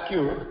to ask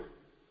you,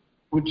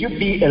 would you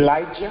be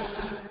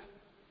Elijah?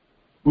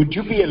 Would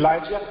you be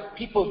Elijah?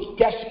 People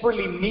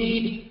desperately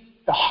need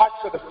the hearts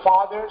of the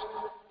fathers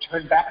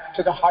turn back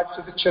to the hearts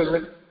of the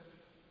children.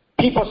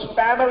 People's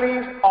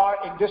families are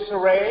in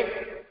disarray.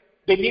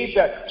 They need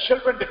the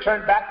children to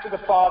turn back to the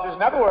fathers.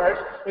 In other words,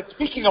 it's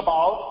speaking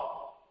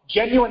about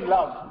genuine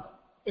love.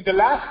 In the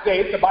last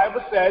days, the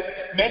Bible says,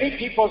 many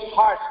people's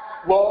hearts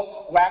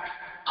will wax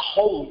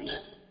cold.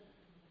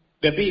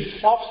 They'll be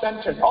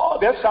self-centered. Oh,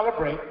 they'll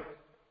celebrate.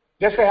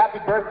 They'll say, happy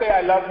birthday,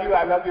 I love you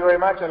very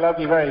much, I love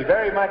you very,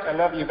 very much, I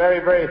love you very,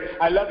 very,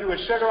 I love you with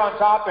sugar on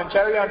top and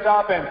cherry on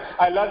top, and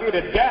I love you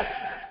to death.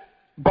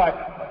 But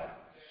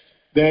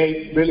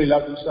they really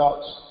love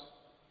themselves.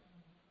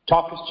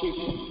 Talk is cheap.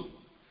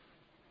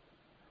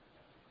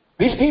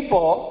 These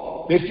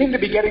people, they seem to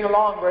be getting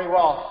along very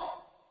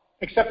well,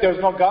 except there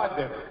was no God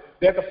there.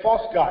 They had the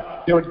false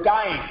God. They were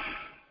dying.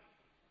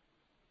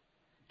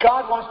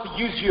 God wants to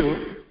use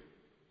you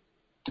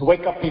to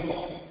wake up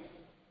people.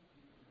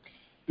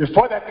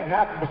 Before that can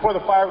happen, before the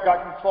fire of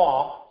God can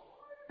fall,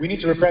 we need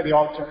to repair the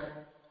altar.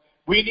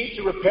 We need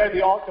to repair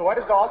the altar. What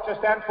does the altar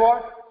stand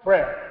for?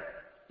 Prayer.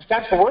 It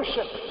stands for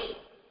worship.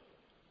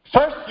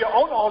 First, your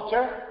own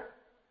altar.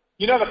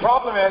 You know, the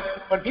problem is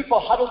when people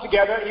huddle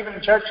together, even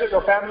in churches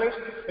or families,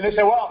 and they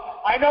say,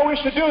 well, I know we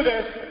should do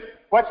this.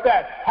 What's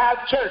that? Have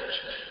church.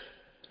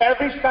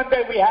 Every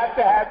Sunday we have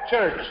to have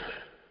church.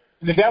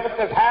 And the devil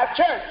says, have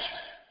church.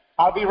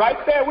 I'll be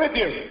right there with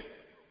you.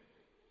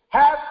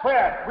 Have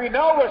prayer. We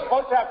know we're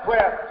supposed to have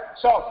prayer.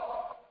 So,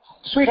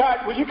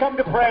 sweetheart, will you come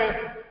to pray?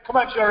 Come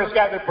on, children, let's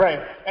gather to pray.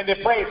 And they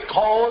pray, it's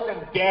cold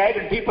and dead,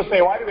 and people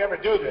say, why do we ever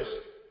do this?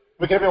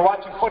 We could have been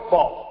watching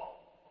football.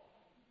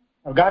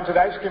 Or gone to the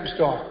ice cream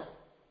store.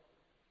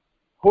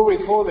 Who are we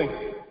fooling?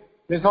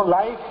 There's no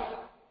life.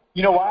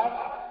 You know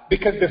why?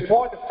 Because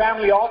before the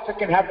family altar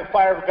can have the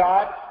fire of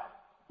God,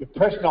 your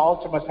personal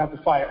altar must have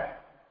the fire.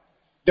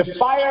 The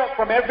fire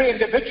from every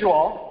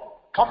individual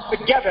comes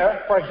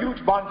together for a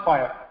huge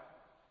bonfire.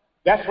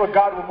 That's where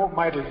God will move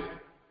mightily.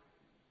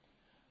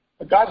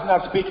 But God's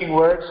not speaking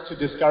words to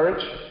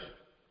discourage.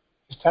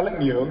 He's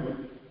telling you,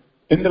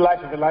 in the life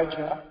of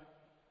Elijah,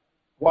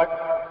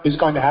 what is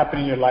going to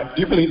happen in your life.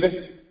 Do you believe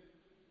it?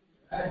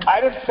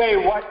 I didn't say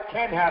what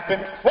can happen.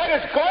 What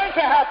is going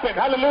to happen?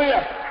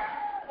 Hallelujah.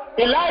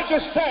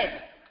 Elijah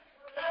said,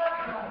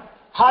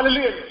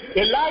 hallelujah.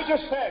 Elijah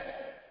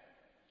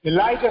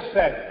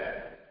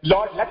said,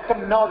 Lord, let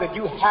them know that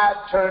you have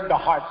turned the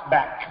hearts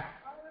back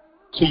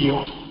to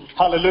you.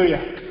 Hallelujah.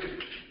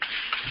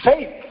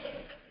 Faith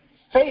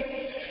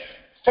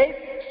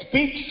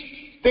speaks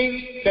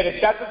things that it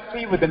doesn't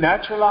see with the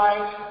natural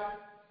eyes,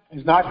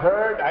 is not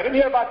heard. I didn't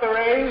hear about the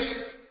raise,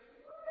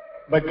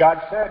 but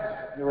God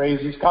said the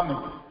raise is coming.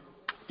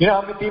 You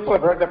know how many people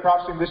have heard the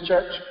prophecy in this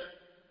church?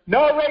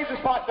 No raise is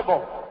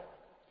possible.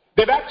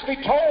 They've actually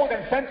told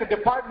and sent a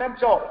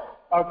departmental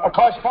a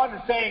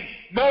correspondence saying,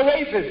 no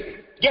raises.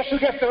 Guess who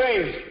gets the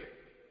raise?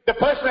 The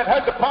person that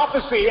heard the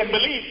prophecy and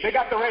believed, they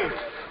got the raise.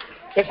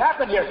 It's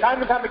happened here time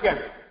and time again.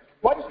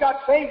 What is God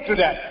saying through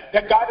that?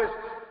 That God is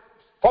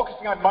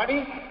focusing on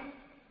money?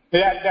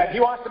 That He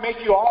wants to make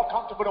you all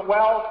comfortable and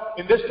well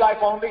in this life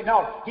only?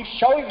 No. He's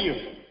showing you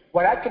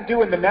what I can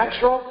do in the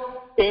natural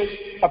is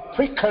a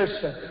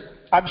precursor.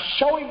 I'm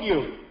showing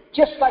you,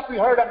 just like we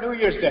heard on New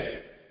Year's Day,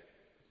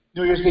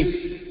 New Year's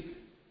Eve.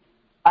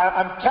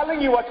 I'm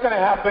telling you what's going to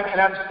happen, and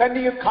I'm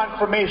sending you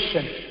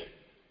confirmation.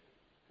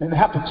 And it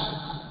happens.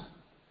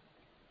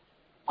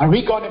 Are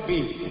we going to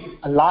be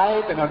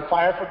alive and on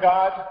fire for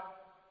God?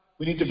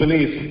 We need to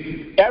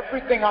believe.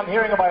 Everything I'm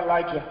hearing about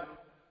Elijah,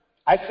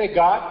 I say,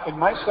 God, in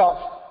myself,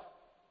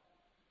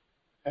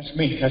 that's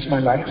me, that's my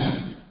life.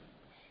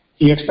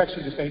 He expects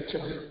you to say it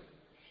too.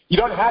 You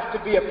don't have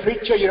to be a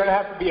preacher, you don't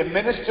have to be a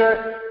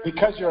minister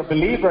because you're a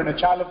believer and a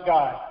child of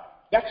God.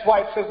 That's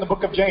why it says in the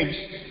book of James,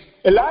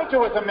 Elijah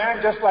was a man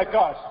just like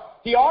us.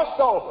 He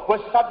also was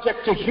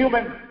subject to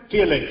human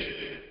feelings.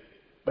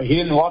 But he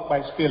didn't walk by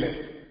his feeling.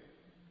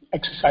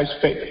 Exercise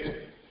faith.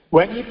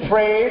 When he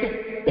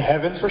prayed, the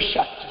heavens were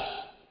shut.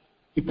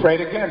 He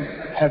prayed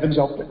again, heavens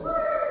opened.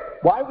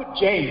 Why would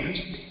James,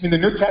 in the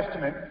New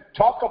Testament,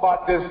 talk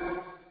about this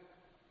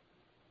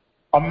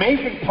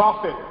amazing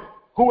prophet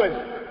who was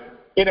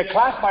in a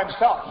class by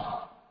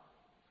himself?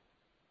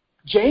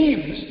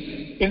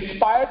 James,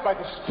 inspired by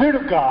the Spirit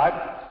of God,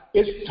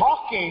 is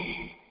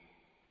talking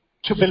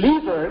to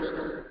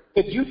believers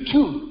that you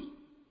too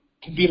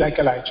can be like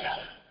Elijah.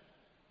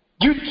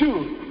 You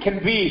too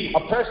can be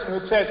a person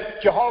who says,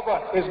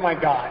 Jehovah is my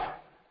God.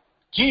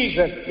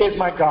 Jesus is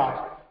my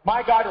God.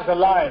 My God is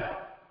alive.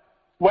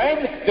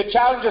 When the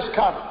challenges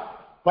come,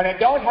 when I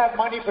don't have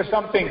money for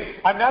something,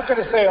 I'm not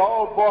going to say,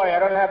 oh boy, I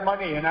don't have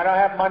money, and I don't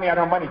have money, I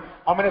don't have money.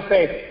 I'm going to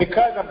say,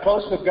 because I'm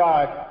close with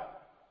God,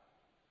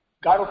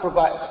 God will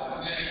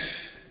provide.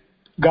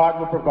 God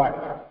will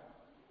provide.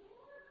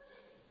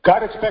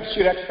 God expects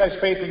you to exercise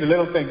faith in the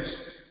little things.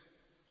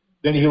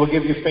 Then He will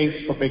give you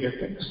faith for bigger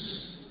things.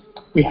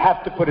 We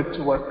have to put it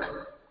to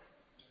work.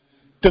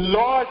 The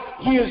Lord,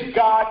 He is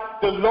God.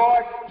 The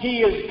Lord, He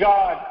is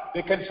God.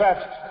 They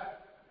confessed.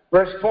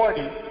 Verse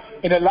 40.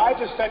 And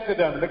Elijah said to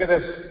them, look at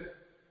this.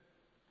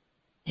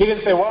 He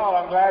didn't say, well,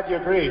 I'm glad you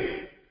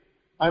agree.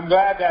 I'm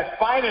glad that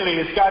finally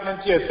it's gotten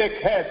into your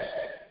thick heads.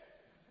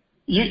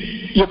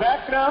 You're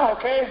back now,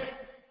 okay?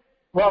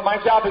 Well, my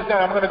job is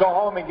done. I'm going to go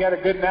home and get a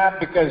good nap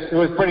because it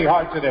was pretty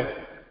hard today.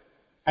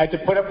 I had to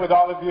put up with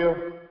all of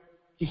you.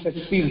 He said,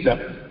 seize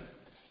them.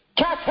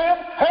 Catch him,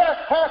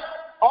 her,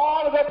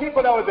 all of the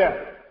people that were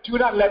there. Do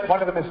not let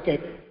one of them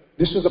escape.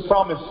 This was a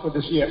promise for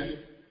this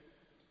year.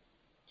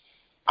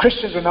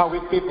 Christians are not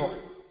weak people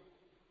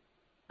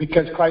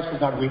because Christ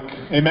is not weak.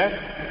 Amen?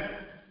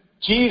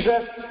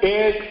 Jesus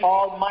is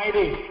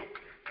almighty.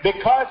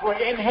 Because we're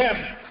in Him,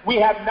 we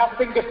have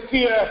nothing to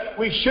fear.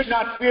 We should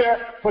not fear,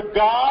 for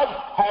God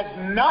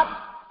has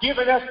not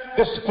given us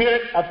the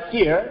spirit of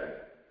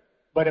fear,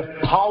 but of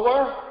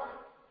power,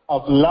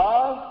 of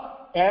love,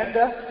 and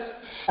a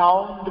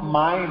sound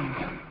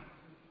mind.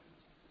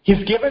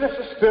 He's given us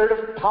a spirit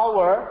of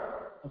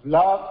power, of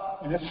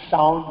love, and a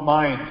sound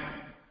mind.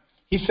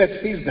 He said,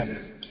 seize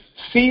them.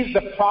 Seize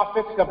the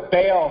prophets of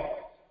Baal.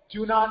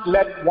 Do not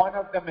let one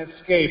of them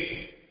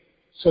escape.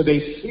 So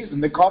they seized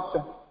them. They caught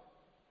them.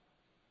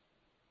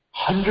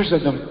 Hundreds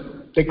of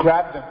them. They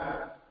grabbed them.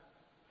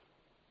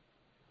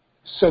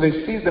 So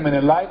they seized them, and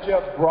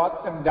Elijah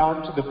brought them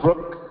down to the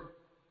brook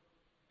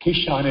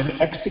Kishon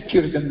and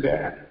executed them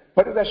there.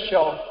 What does that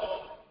show?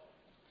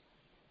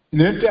 In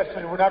the New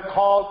Testament, we're not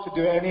called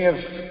to do any of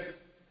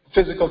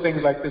physical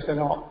things like this at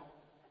all.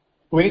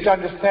 We need to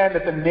understand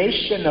that the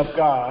nation of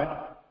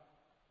God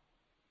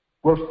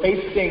were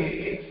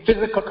facing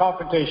physical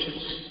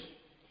confrontations.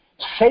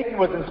 Satan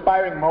was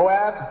inspiring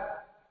Moab,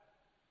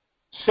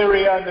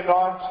 Syria in the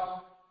north.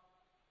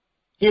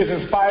 He was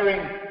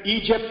inspiring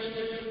Egypt,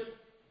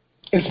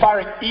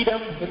 inspiring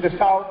Edom in the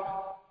south.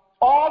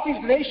 All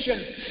these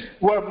nations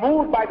were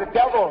moved by the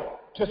devil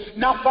to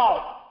snuff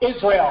out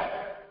Israel.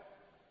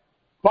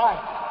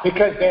 Why?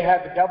 Because they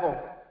had the devil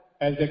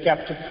as their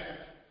captive.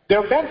 They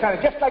were bent on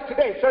it, just like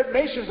today. Certain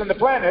nations on the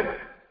planet,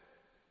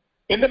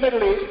 in the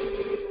Middle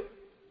East,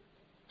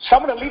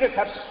 some of the leaders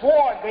have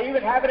sworn, they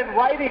even have it in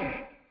writing,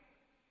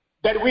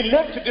 that we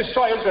live to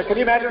destroy Israel. Can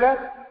you imagine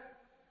that?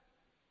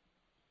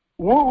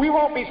 We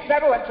won't be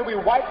settled until we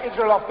wipe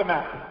Israel off the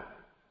map.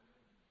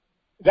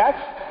 That's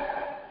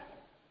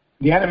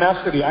the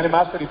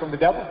animosity from the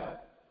devil.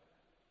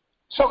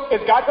 So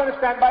is God going to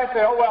stand by and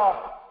say, oh,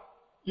 well,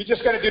 you're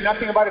just going to do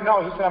nothing about it?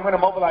 No, He said, I'm going to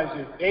mobilize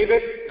you.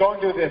 David, go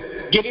and do this.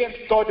 Gideon,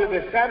 go do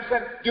this.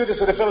 Samson, do this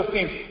with the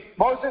Philistines.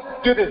 Moses,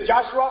 do this.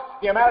 Joshua,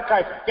 the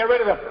Amalekites, get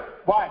rid of them.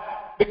 Why?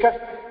 Because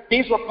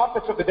these were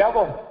puppets of the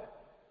devil.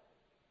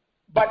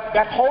 But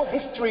that whole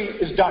history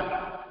is done.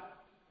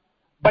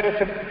 But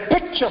it's a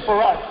picture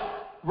for us,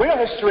 real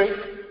history,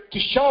 to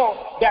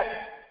show that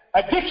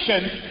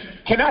addictions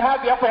cannot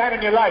have the upper hand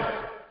in your life.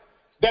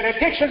 That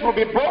addictions will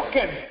be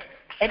broken,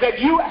 and that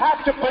you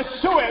have to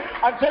pursue it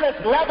until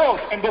it's leveled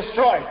and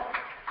destroyed.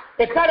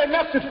 It's not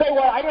enough to say,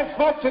 well, I didn't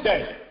smoke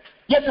today.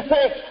 You have to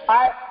say,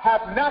 I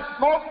have not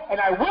smoked, and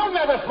I will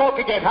never smoke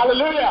again.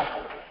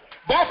 Hallelujah.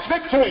 That's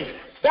victory.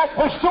 That's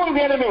pursuing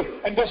the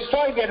enemy and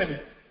destroying the enemy.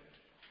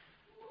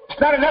 It's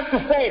not enough to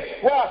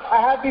say, well,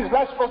 I have these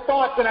lustful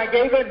thoughts, and I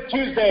gave in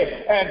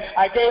Tuesday, and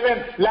I gave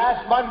in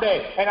last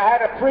Monday, and I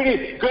had a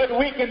pretty good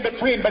week in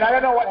between, but I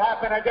don't know what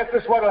happened. I guess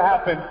this is what will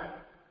happen.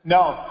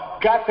 No.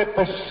 God said,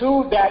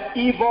 pursue that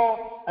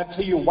evil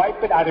until you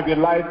wipe it out of your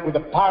life with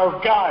the power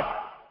of God,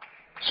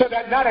 so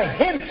that not a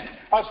hint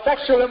of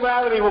sexual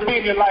immorality will be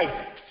in your life.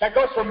 That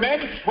goes for men,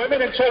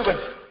 women, and children.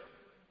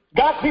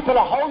 God's people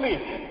are holy.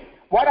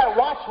 What I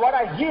watch, what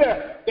I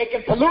hear, they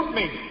can pollute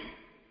me.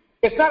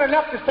 It's not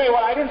enough to say,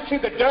 well, I didn't see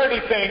the dirty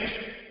things,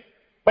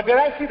 but did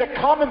I see the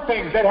common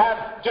things that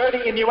have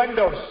dirty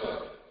innuendos?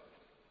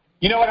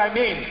 You know what I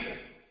mean?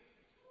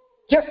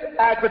 Just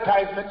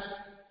advertisements,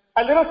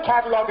 a little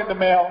catalog in the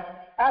mail.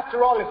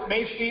 After all, it's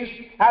Macy's.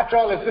 After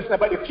all, it's this and that.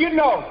 But if you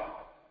know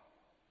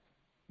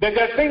that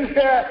there are things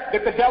there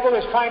that the devil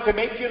is trying to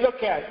make you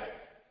look at,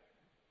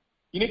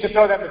 You need to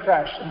throw that in the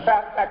trash. In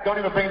fact, don't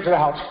even bring it to the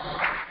house.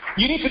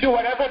 You need to do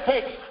whatever it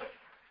takes.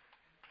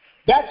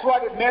 That's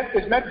what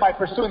is meant by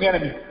pursuing the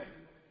enemy.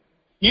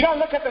 You don't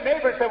look at the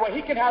neighbor and say, well,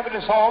 he can have it in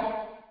his home.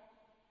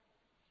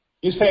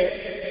 You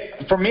say,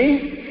 for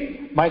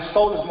me, my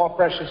soul is more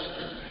precious.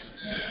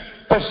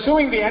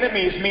 Pursuing the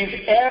enemies means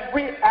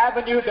every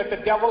avenue that the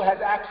devil has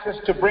access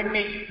to bring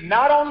me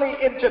not only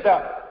into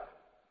the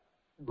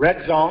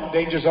red zone,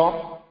 danger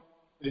zone,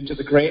 but into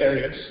the gray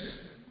areas.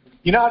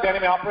 You know how the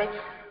enemy operates?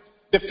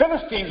 The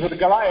Philistines with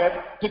Goliath,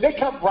 did they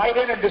come right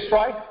in and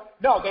destroy?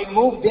 No, they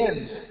moved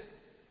in.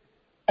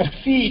 A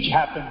siege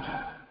happened.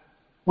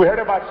 We heard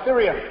about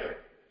Syria,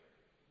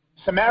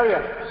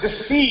 Samaria.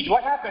 The siege,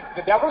 what happened?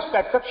 The devil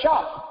sets up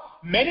shop.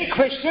 Many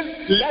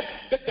Christians let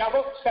the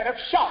devil set up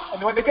shop.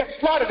 And when they get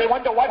slaughtered, they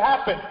wonder what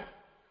happened.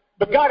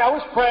 But God, I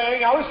was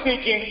praying, I was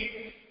seeking.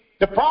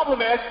 The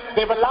problem is,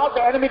 they've allowed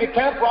the enemy to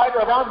camp right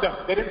around them.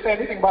 They didn't say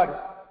anything about it.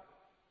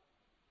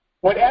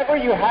 Whatever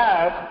you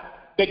have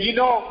that you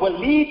know will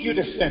lead you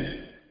to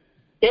sin,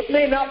 it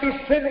may not be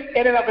sin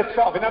in and of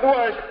itself. In other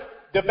words,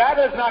 the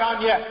battle is not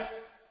on yet.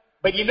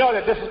 But you know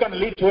that this is going to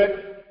lead to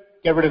it.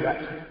 Get rid of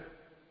that.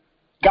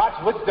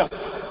 God's wisdom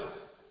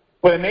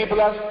will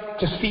enable us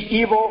to see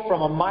evil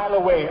from a mile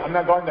away. I'm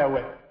not going that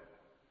way.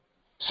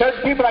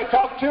 Certain people I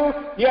talk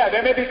to, yeah,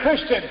 they may be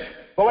Christian,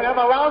 but when I'm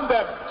around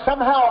them,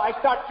 somehow I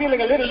start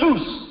feeling a little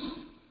loose.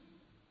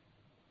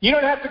 You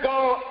don't have to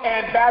go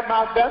and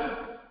badmouth them.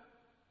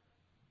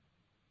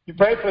 You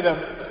pray for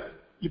them.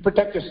 You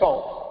protect your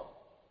soul.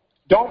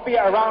 Don't be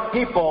around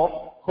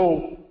people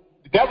who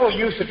the devil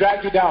used to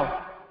drag you down.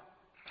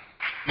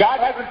 God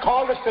hasn't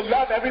called us to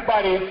love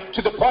everybody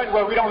to the point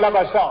where we don't love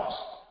ourselves.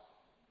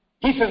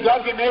 He says,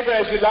 love your neighbor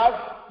as you love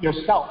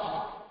yourself.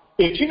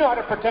 If you know how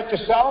to protect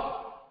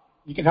yourself,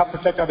 you can help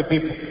protect other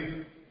people.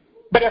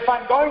 But if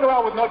I'm going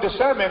around with no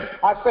discernment,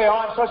 I say, oh,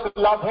 I'm supposed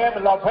to love him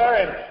and love her,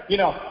 and, you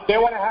know, they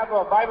want to have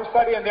a Bible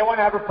study and they want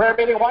to have a prayer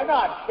meeting. Why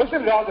not?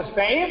 Isn't it all the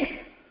same?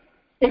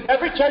 Is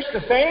every church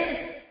the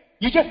same?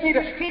 You just need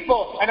a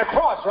steeple and a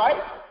cross,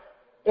 right?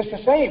 It's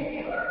the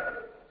same.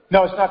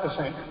 No, it's not the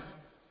same.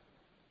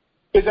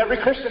 Is every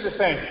Christian the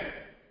same?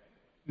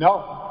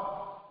 No.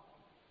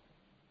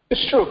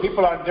 It's true,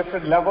 people are on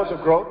different levels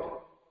of growth,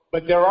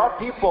 but there are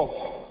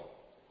people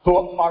who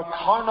are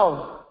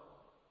carnal.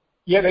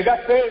 Yeah, they got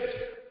saved,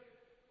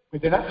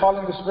 but they're not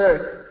following the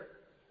Spirit.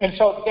 And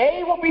so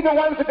they will be the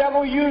ones the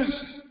devil will use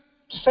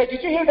to say,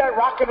 did you hear that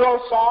rock and roll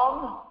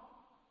song?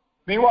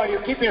 Meanwhile,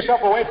 you're keeping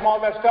yourself away from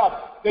all that stuff.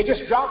 They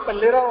just drop a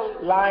little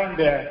line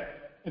there,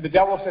 and the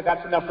devil said,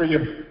 that's enough for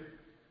you.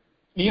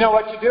 You know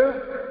what you do?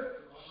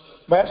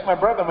 But that's my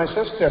brother, my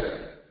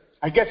sister.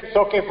 I guess it's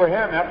okay for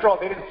him. After all,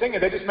 they didn't sing it.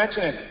 They just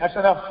mentioned it. That's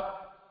enough.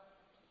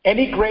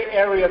 Any gray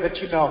area that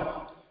you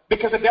know.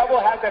 Because the devil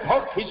has that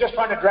hook. He's just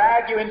trying to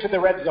drag you into the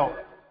red zone.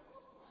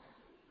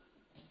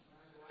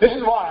 This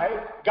is why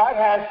God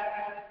has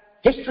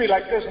history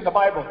like this in the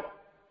Bible.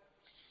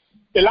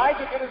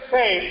 Elijah didn't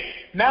say,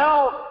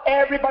 now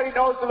everybody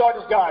knows the Lord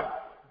is God.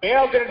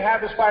 Baal didn't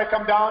have this fire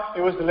come down.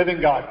 It was the living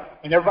God.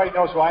 And everybody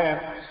knows who I am.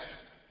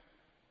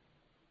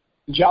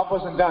 The job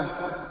wasn't done.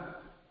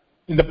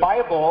 In the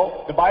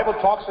Bible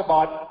talks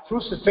about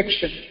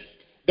crucifixion.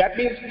 That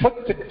means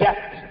put to death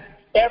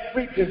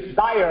every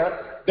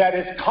desire that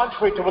is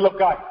contrary to the will of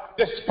God.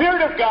 The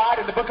Spirit of God,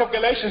 in the book of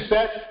Galatians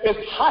says, is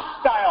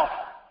hostile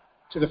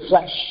to the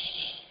flesh.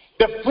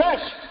 The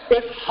flesh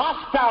is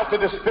hostile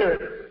to the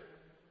Spirit.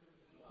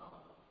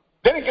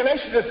 Then in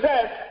Galatians it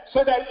says,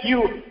 so that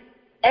you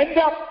end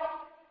up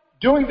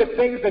doing the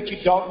things that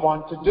you don't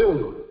want to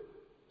do.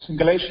 It's in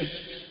Galatians.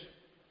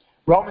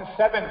 Romans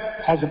 7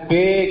 has a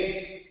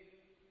big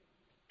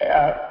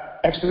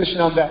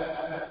exposition on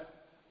that.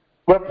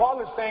 Where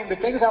Paul is saying, the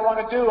things I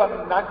want to do,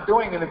 I'm not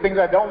doing, and the things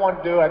I don't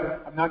want to do,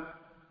 I'm not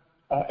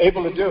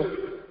able to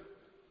do.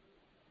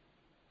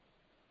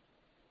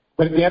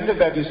 But at the end of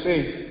that, you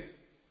see,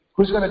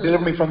 who's going to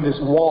deliver me from this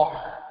war?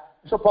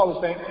 That's what Paul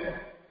is saying.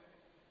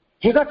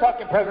 He's not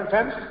talking present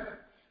tense.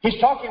 He's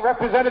talking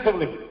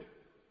representatively.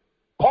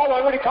 Paul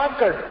already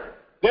conquered.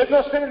 There's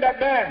no sin in that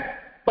man.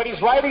 But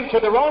he's writing to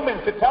the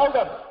Romans to tell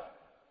them,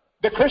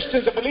 the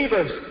Christians, the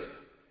believers,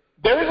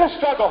 there is a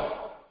struggle.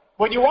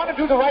 When you want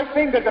to do the right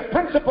thing, there's a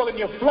principle in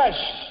your flesh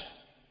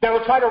that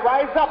will try to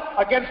rise up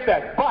against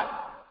that. But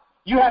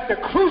you have to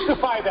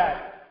crucify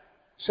that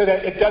so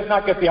that it does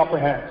not get the upper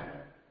hand.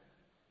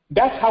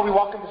 That's how we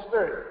walk in the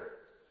Spirit.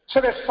 So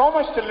there's so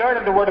much to learn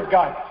in the Word of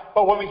God.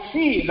 But when we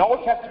see an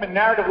Old Testament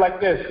narrative like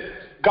this,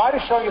 God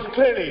is showing us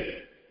clearly,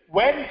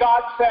 when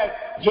God said,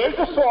 here's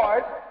the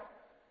sword,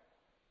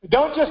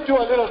 don't just do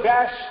a little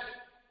dash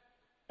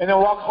and then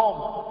walk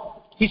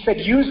home. He said,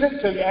 use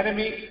it till the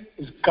enemy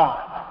is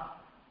gone.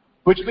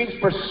 Which means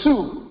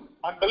pursue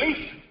unbelief,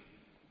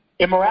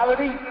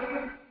 immorality,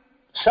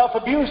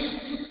 self-abuse,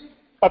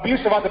 abuse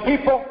of other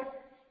people,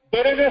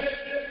 bitterness,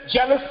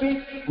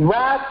 jealousy,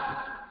 wrath,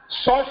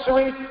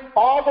 sorcery,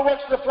 all the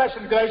works of the flesh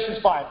in Galatians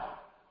 5.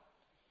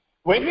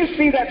 When you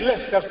see that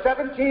list of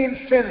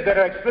 17 sins that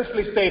are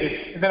explicitly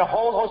stated, and then a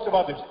whole host of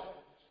others,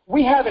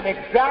 we have an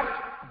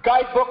exact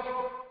guidebook,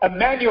 a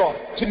manual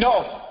to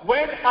know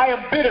when I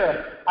am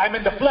bitter, I'm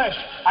in the flesh,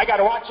 I got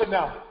to watch it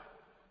now.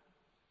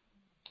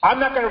 I'm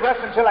not going to rest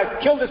until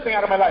I kill this thing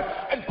out of my life.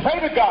 And pray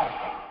to God.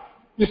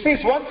 You see,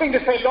 it's one thing to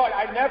say, Lord,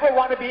 I never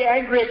want to be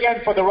angry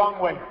again for the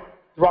wrong way,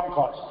 the wrong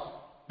cause,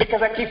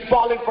 because I keep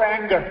falling for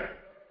anger.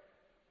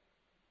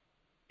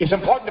 It's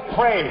important to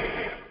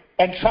pray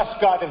and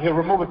trust God that He'll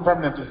remove it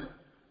permanently.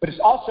 But it's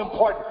also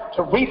important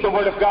to read the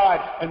Word of God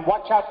and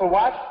watch out for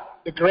what?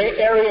 The gray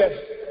areas.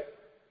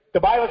 The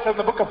Bible says in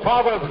the book of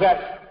Proverbs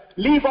that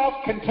leave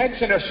off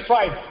contention or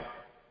strife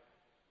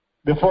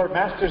before it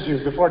masters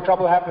you, before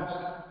trouble happens.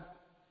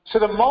 So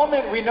the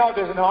moment we know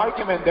there's an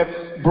argument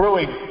that's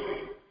brewing,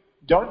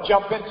 don't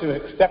jump into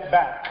it. Step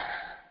back.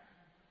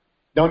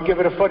 Don't give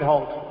it a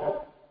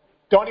foothold.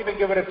 Don't even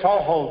give it a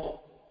toehold.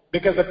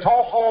 Because a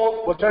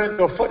toehold will turn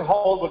into a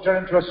foothold, will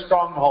turn into a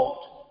stronghold.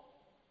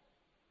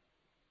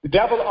 The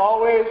devil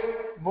always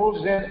moves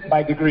in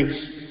by degrees.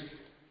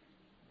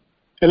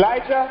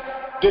 Elijah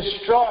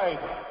destroyed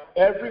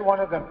every one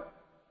of them.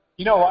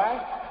 You know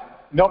why?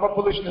 No more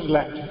pollution in the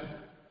land.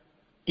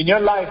 In your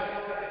life,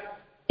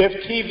 if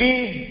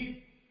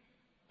TV,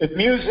 if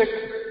music,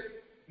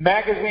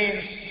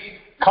 magazines,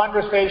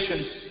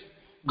 conversations,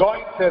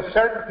 going to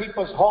certain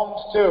people's homes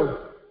too,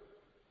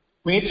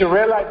 we need to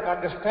realize and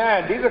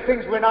understand these are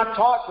things we're not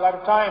taught a lot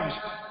of times.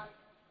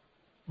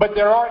 But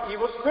there are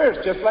evil spirits.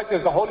 Just like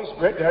there's the Holy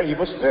Spirit, there are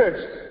evil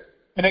spirits.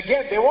 And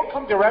again, they won't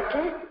come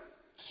directly.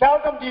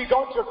 Seldom do you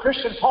go into a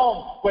Christian's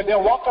home where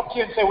they'll walk up to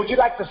you and say, would you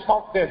like to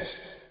smoke this?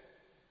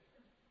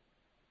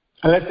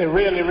 Unless they're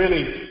really,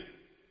 really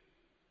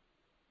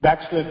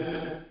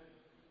backslidden.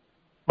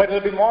 But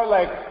it'll be more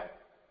like,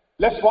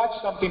 let's watch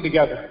something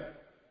together.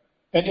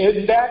 And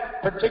in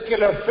that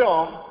particular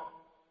film,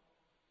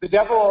 the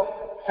devil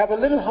will have a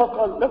little hook.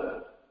 Oh,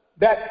 look,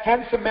 that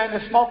handsome man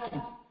is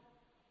smoking.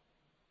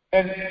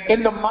 And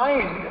in the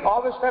mind,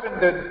 all of a sudden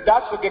the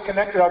dots will get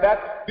connected. Oh,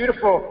 that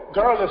beautiful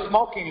girl is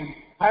smoking.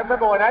 I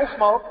remember when I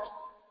smoked,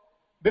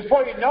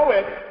 before you know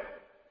it,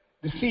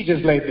 the seed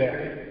is laid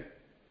there.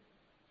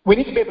 We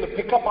need to be able to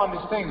pick up on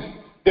these things.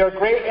 There are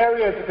gray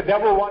areas that the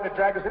devil will want to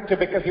drag us into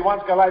because he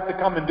wants Goliath to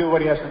come and do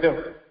what he has to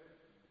do.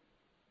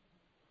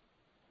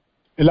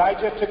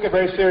 Elijah took it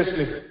very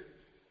seriously.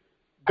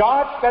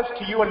 God says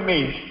to you and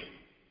me,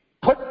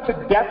 put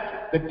to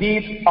death the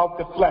deeds of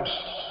the flesh.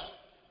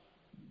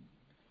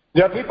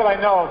 There are people I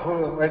know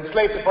who were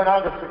enslaved to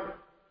pornography.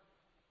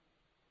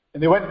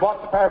 And they went and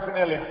bought the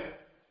paraphernalia.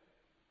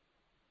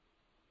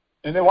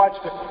 And they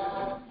watched it.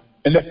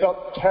 And they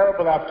felt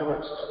terrible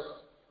afterwards.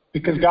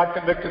 Because God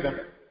convicted them.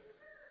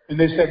 And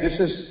they said, this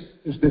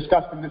is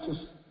disgusting.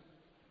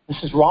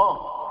 This is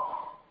wrong.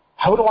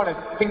 I wouldn't want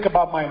to think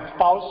about my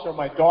spouse or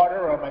my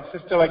daughter or my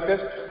sister like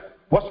this.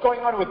 What's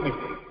going on with me?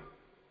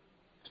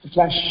 It's the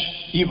flesh,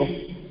 evil.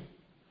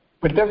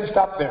 But it doesn't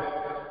stop there.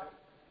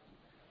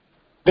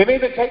 They may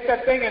even take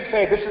that thing and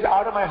say, this is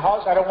out of my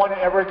house. I don't want it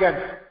ever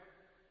again.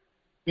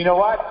 You know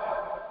what?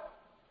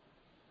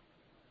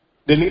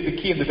 They leave the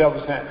key in the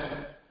devil's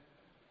hands.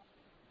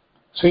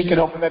 So he can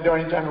open that door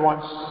anytime he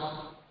wants.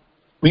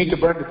 We need to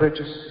burn the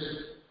bridges.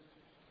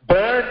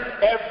 Burn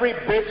every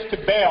bridge to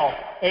Baal.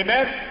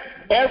 Amen?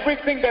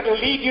 Everything that will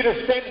lead you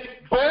to sin,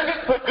 burn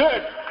it for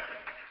good.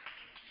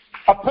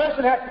 A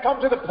person has to come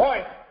to the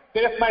point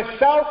that if my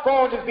cell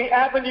phone is the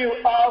avenue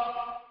of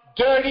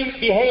dirty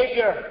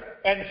behavior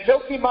and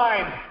filthy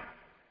mind,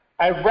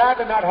 I'd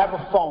rather not have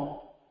a phone.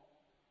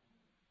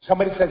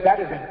 Somebody says, that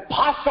is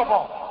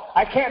impossible.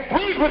 I can't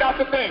breathe without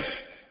the thing.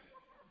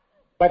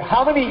 But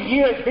how many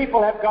years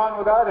people have gone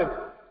without it?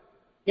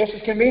 Yes,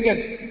 it's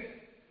convenient.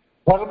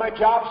 What will my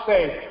job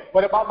say?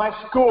 What about my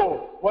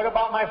school? What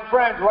about my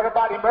friends? What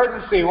about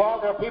emergency? Well,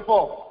 there are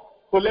people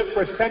who lived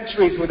for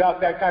centuries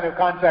without that kind of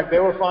contact. They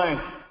were fine.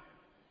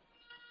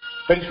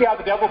 But you see how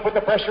the devil put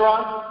the pressure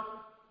on?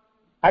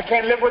 I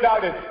can't live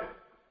without it.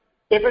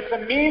 If it's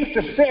a means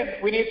to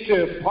sin, we need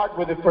to part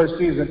with it for a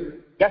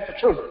season. That's the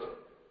truth.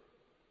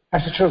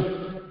 That's the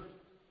truth.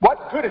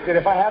 What good is it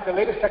if I have the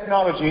latest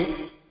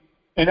technology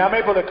and I'm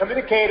able to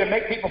communicate and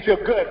make people feel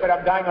good, but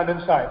I'm dying on the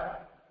inside?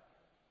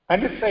 I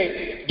just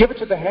say, give it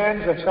to the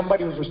hands of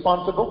somebody who's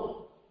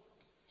responsible,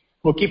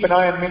 who'll keep an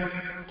eye on me,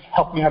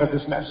 help me out of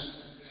this mess.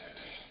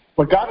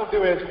 What God will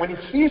do is, when He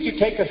sees you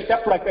take a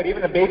step like that,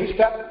 even a baby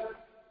step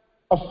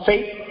of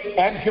faith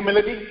and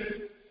humility,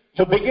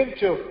 He'll begin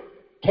to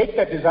take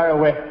that desire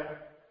away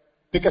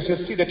because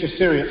He'll see that you're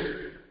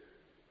serious.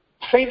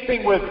 Same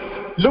thing with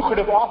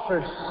lucrative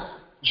offers,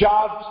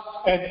 jobs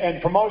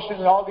and promotions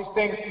and all these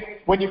things.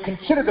 When you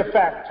consider the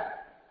fact,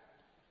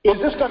 is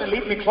this going to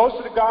lead me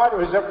closer to God,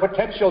 or is there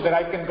potential that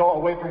I can go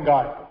away from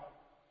God?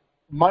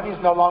 Money is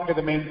no longer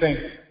the main thing.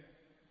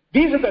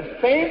 These are the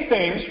same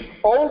things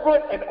over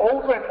and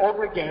over and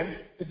over again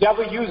the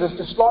devil uses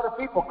to slaughter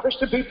people,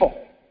 Christian people,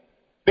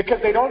 because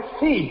they don't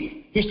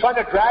see. He's trying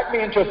to drag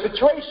me into a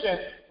situation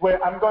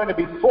where I'm going to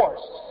be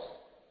forced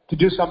to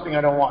do something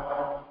I don't want.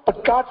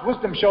 But God's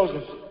wisdom shows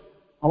us,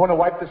 I want to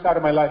wipe this out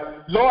of my life.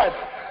 Lord,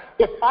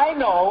 if I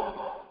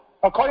know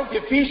according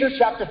to Ephesians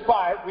chapter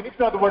 5, we need to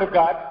know the Word of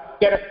God,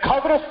 that a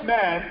covetous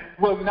man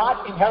will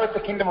not inherit the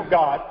kingdom of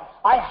God.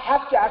 I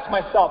have to ask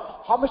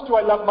myself, how much do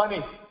I love money?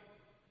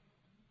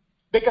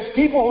 Because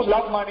people who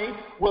love money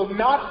will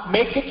not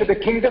make it to the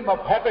kingdom of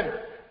heaven.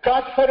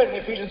 God said it in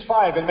Ephesians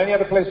 5 and many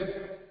other places.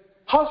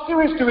 How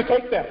serious do we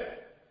take that?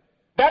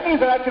 That means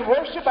that I can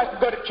worship, I can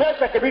go to church,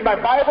 I can read my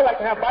Bible, I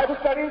can have Bible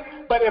studies,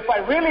 but if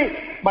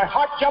my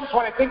heart jumps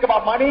when I think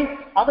about money,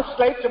 I'm a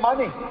slave to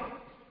money.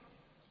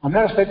 I'm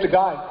not a slave to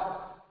God.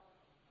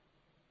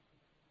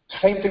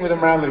 Same thing with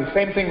immorality,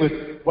 same thing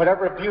with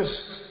whatever abuse.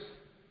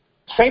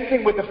 Same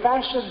thing with the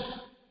fashion.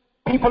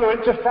 People are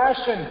into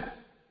fashion.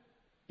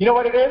 You know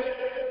what it is?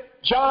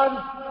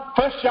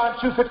 1 John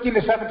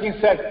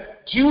 2:15-17 says,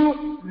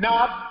 do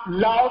not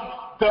love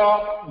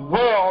the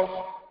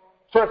world,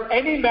 for if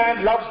any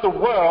man loves the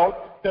world,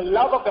 the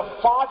love of the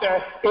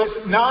Father is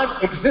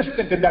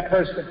non-existent in that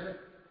person.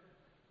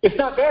 It's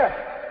not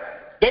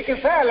there. They can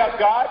say, I love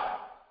God,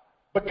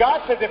 but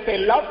God says if they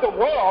love the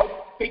world,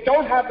 they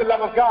don't have the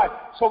love of God.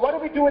 So what do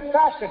we do with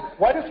fashion?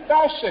 What is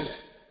fashion?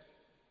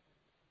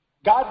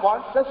 God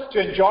wants us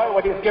to enjoy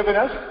what He's given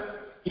us.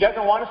 He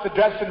doesn't want us to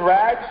dress in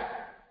rags.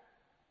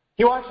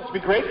 He wants us to be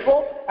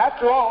grateful.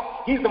 After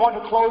all, He's the one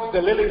who clothes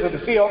the lilies of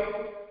the field.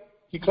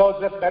 He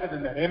clothes us better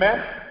than that.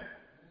 Amen?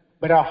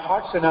 But our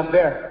hearts are not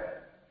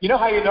there. You know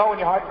how you know when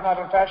your heart's not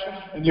in fashion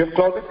and your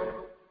clothing?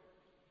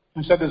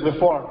 I've said this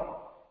before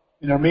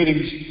in our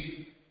meetings.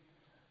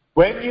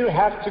 When you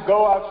have to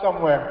go out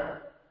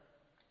somewhere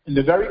and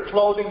the very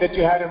clothing that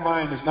you had in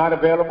mind is not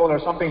available or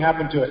something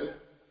happened to it,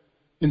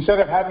 instead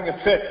of having it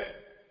fit,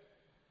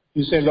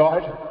 you say,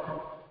 Lord,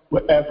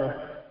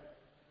 whatever.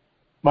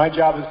 My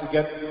job is to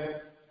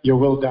get your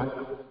will done.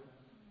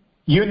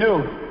 You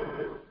knew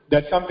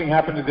that something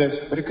happened to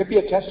this, but it could be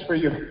a test for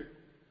you.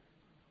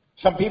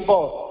 Some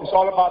people, it's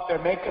all about their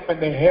makeup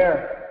and their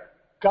hair.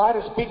 God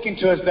is speaking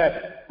to us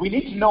that we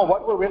need to know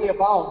what we're really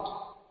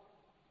about.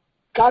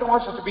 God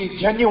wants us to be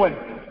genuine.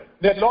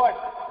 That, Lord,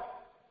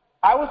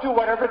 I will do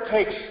whatever it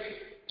takes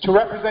to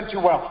represent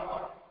you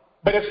well.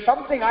 But if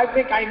something I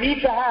think I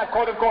need to have,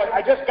 quote unquote,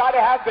 I just got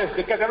to have this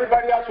because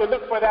everybody else will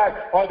look for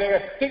that or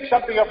they think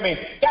something of me,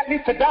 that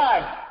needs to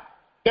die.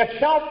 That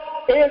self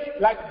is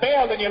like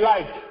Baal in your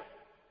life.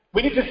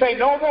 We need to say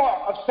no more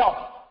of self.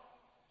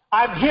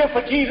 I'm here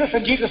for Jesus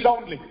and Jesus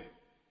only.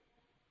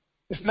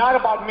 It's not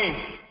about me.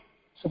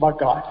 It's about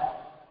God.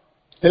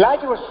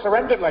 Elijah was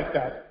surrendered like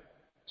that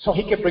so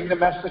he could bring the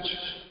message.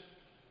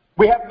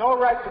 We have no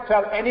right to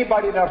tell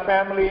anybody in our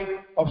family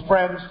or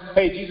friends,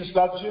 hey, Jesus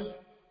loves you.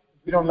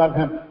 We don't love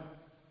Him.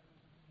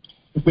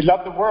 If we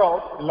love the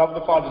world, the love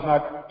of the Father is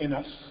not in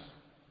us.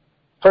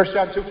 1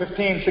 John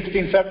 2:15,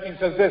 16, 17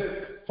 says this,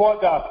 for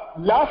the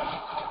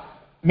lust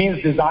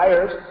means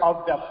desires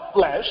of the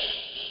flesh,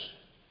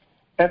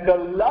 and the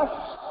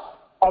lust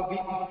of the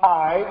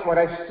eyes, what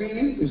I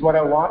see is what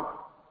I want.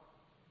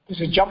 This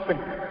is jumping.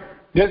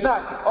 There's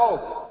not,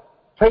 oh,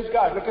 praise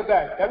God, look at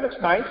that. That looks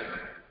nice.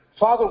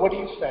 Father, what do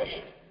you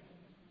say?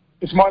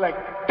 It's more like,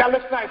 that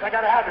looks nice, I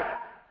got to have it.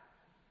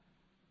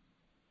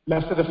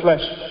 Lust of the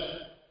flesh.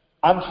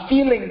 I'm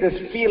feeling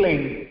this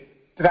feeling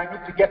that I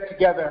need to get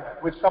together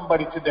with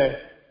somebody today.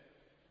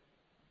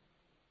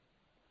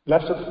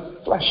 Lust of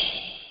the flesh.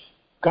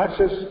 God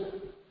says,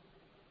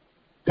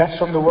 that's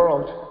from the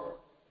world.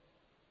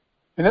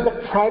 And then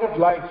the pride of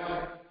life.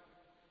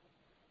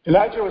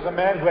 Elijah was a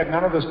man who had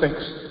none of those things.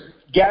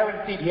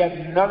 Guaranteed he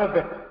had none of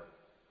it.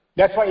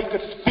 That's why he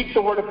could speak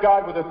the word of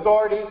God with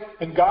authority,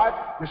 and God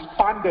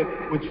responded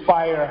with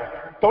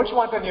fire. Don't you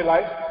want that in your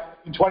life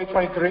in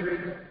 2023?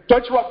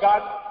 Don't you want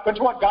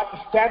God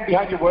to stand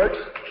behind your words?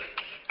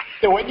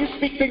 That when you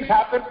speak, things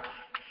happen.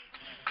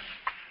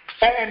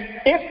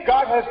 And if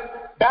God has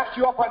backed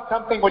you up on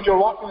something when you're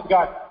walking with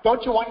God,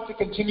 don't you want it to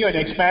continue and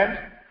expand?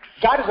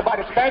 God is about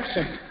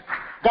expansion.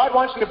 God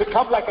wants you to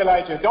become like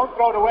Elijah. Don't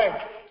throw it away.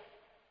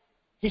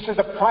 He says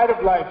the pride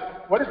of life.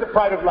 What is the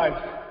pride of life?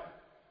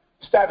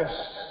 Status.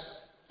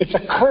 It's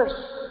a curse.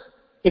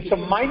 It's a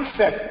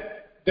mindset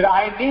that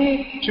I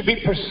need to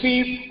be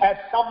perceived as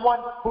someone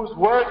who's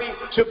worthy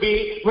to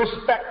be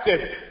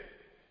respected.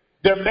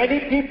 There are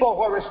many people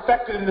who are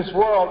respected in this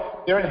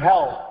world. They're in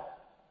hell.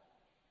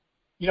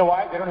 You know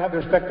why? They don't have the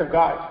respect of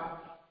God.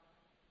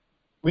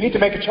 We need to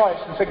make a choice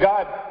and say,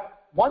 God,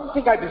 one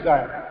thing I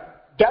desire.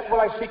 That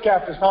will I seek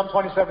after, Psalm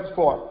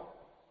 27:4.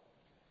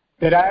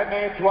 That I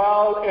may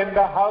dwell in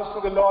the house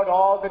of the Lord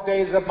all the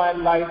days of my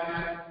life,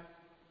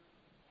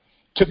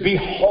 to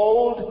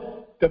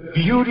behold the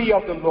beauty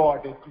of the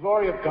Lord, the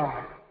glory of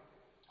God.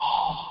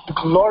 Oh, the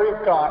glory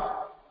of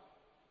God.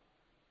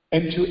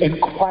 And to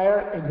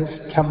inquire in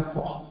His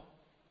temple.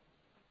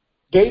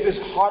 David's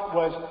heart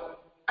was,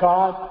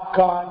 God,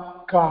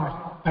 God,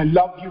 God. I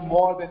love you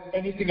more than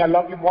anything. I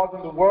love you more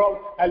than the world.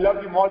 I love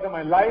you more than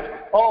my life.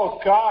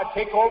 Oh, God,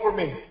 take over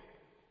me.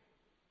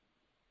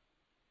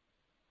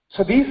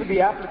 So these are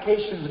the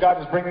applications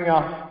God is bringing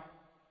out.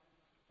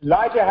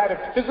 Elijah had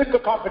a physical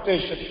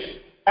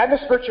competition and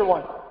a spiritual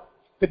one.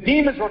 The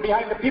demons were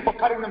behind the people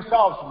cutting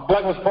themselves.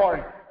 Blood was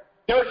pouring.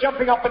 They were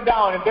jumping up and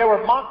down and they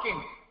were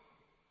mocking.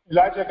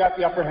 Elijah got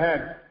the upper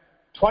hand.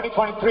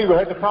 2023, we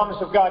heard the promise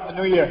of God in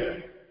the new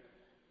year.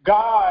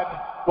 God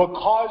will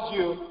cause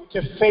you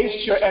to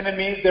face your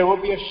enemies. There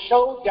will be a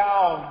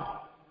showdown.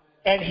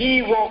 And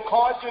He will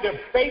cause you to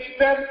face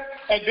them.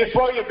 And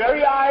before your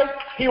very eyes,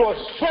 He will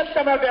strip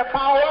them of their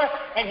power.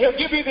 And He'll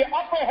give you the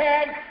upper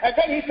hand. And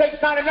then He says,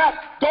 it's not enough.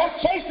 Don't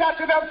chase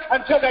after them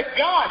until they're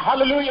gone.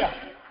 Hallelujah.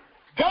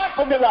 Gone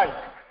from your life.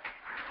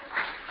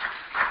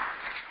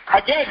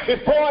 Again,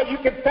 before you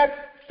can set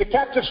the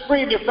captives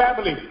free in your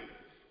family,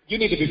 you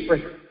need to be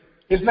free.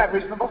 Isn't that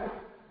reasonable?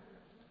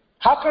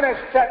 How can I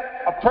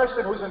set a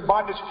person who's in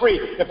bondage free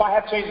if I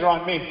have chains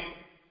around me?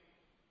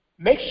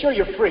 Make sure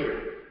you're free.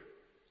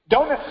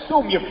 Don't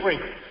assume you're free.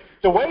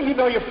 The way you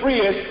know you're free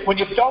is when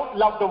you don't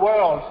love the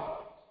world.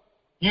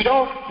 You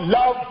don't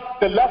love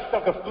the lust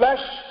of the flesh.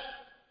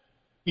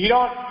 You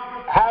don't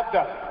have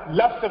the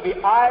lust of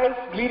the eyes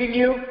leading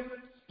you.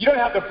 You don't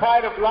have the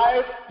pride of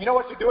life. You know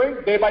what you're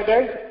doing day by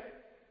day?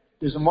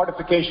 There's a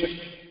mortification.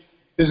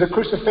 There's a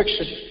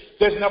crucifixion.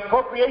 There's an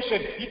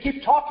appropriation. You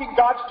keep talking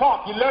God's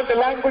talk. You learn the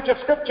language of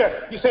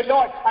Scripture. You say,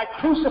 Lord, I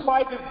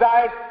crucified these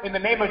guys in the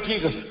name of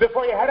Jesus.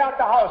 Before you head out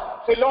the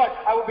house, say, Lord,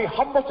 I will be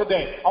humble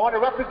today. I want to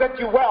represent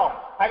you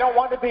well. I don't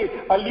want to be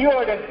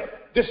allured and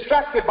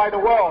distracted by the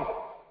world.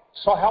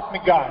 So help me,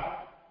 God.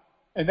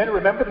 And then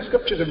remember the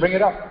Scriptures and bring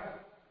it up.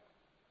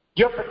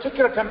 Your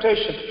particular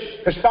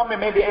temptation, for some it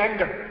may be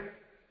anger,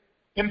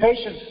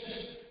 impatience.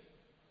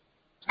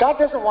 God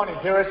doesn't want to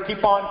hear us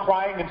keep on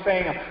crying and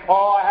saying,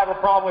 oh, I have a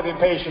problem with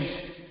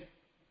impatience.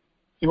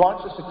 He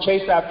wants us to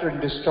chase after it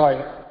and destroy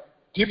it.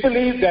 Do you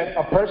believe that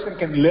a person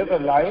can live a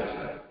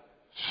life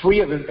free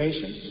of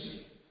impatience?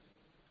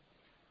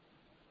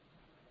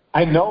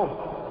 I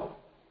know.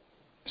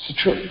 It's the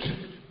truth.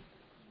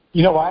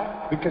 You know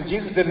why? Because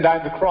Jesus didn't die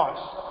on the cross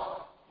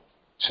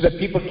so that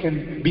people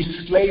can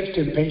be slaves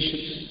to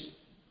impatience.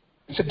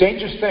 It's a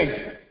dangerous thing.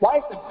 Why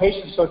is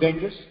impatience so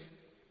dangerous?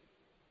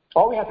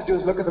 All we have to do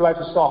is look at the life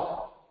of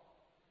Saul.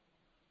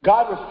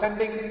 God was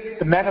sending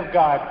the man of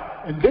God,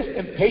 and this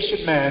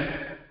impatient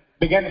man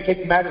began to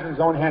take matters in his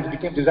own hands and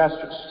became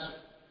disastrous.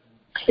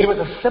 It was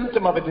a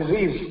symptom of a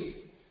disease.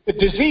 The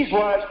disease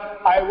was,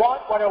 I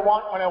want what I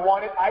want when I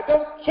want it. I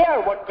don't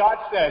care what God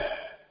says.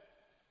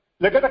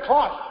 Look at the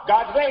clock.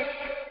 God's late,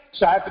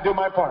 so I have to do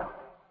my part.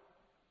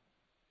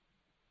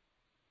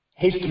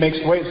 Haste makes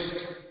waste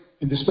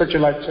in the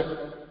spiritual life too.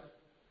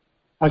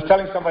 I was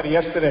telling somebody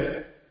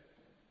yesterday,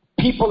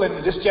 people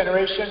in this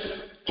generation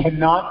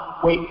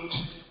cannot wait.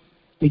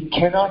 They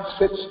cannot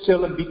sit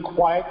still and be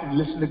quiet and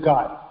listen to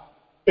God.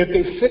 If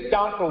they sit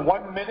down for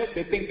 1 minute,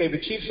 they think they've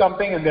achieved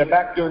something and they're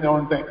back doing their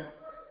own thing.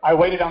 I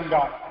waited on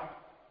God.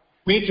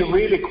 We need to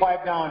really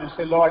quiet down and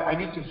say, Lord, I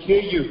need to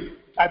hear you.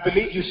 I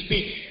believe you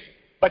speak.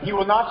 But He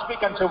will not speak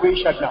until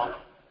we shut down.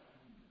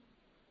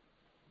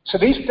 So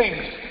these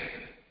things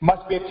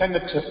must be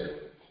attended to.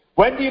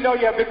 When do you know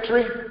you have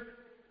victory?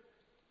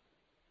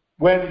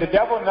 When the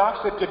devil knocks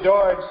at your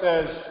door and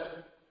says,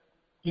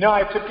 you know,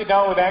 I took you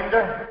down with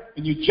anger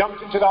and you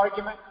jumped into the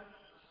argument.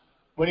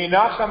 When he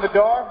knocks on the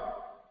door,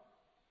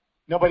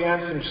 nobody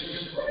answers.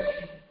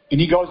 And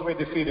he goes away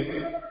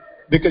defeated.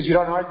 Because you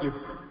don't argue.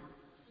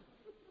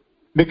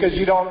 Because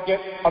you don't get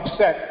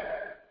upset.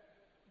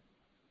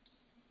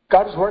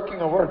 God is working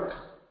a work.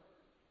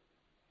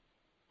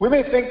 We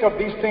may think of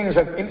these things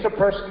as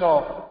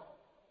interpersonal,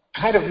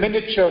 kind of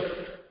miniature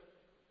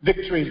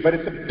victories, but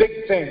it's a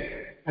big thing,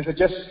 as I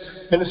just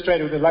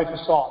illustrated with the life of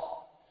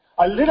Saul.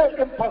 A little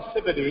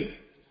impulsivity,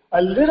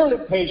 a little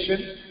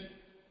impatience,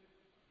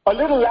 a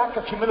little lack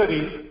of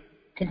humility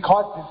can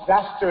cause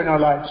disaster in our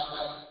lives.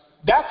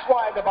 That's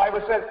why the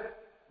Bible says,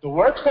 the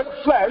works of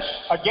the flesh,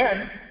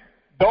 again,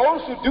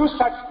 those who do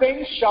such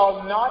things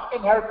shall not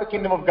inherit the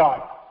kingdom of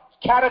God.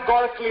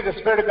 Categorically, the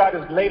Spirit of God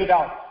has laid it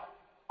out.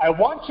 I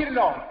want you to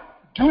know,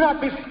 do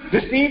not be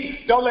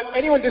deceived. Don't let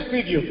anyone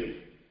deceive you.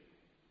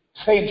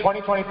 Say in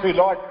 2023,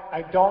 Lord,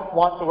 I don't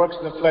want the works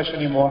of the flesh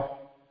anymore.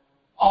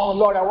 Oh,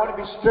 Lord, I want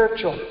to be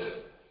spiritual.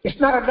 It's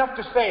not enough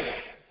to say,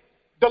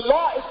 the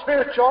law is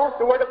spiritual,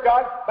 the Word of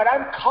God, but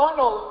I'm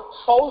carnal,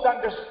 sold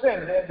under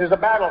sin. There's a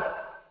battle.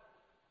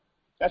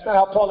 That's not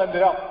how Paul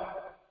ended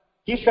up.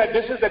 He said,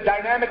 this is the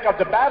dynamic of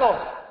the battle,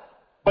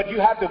 but you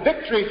have the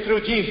victory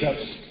through Jesus.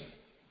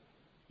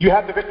 You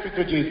have the victory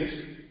through Jesus.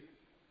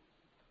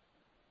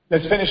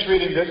 Let's finish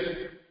reading this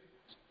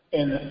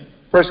in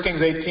 1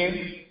 Kings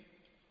 18.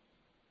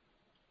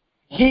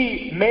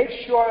 He made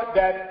sure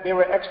that they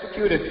were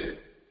executed.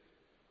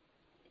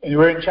 And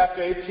we're in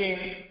chapter 18.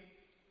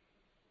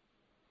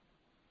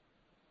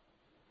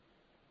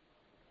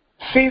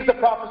 Seize the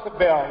prophets of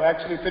Baal. We're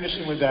actually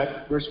finishing with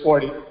that, verse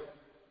 40.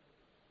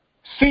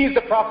 Seize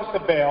the prophets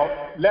of Baal.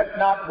 Let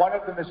not one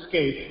of them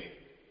escape.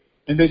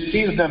 And they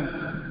seized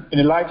them. And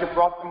Elijah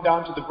brought them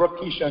down to the brook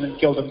Kishon and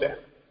killed them there.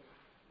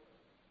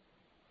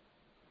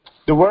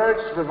 The words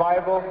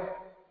revival.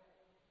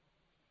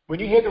 When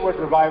you hear the word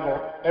revival,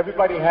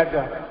 everybody has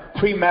a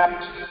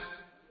pre-mapped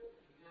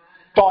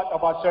thought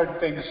about certain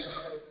things.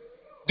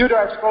 Due to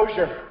our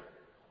exposure,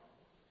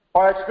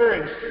 or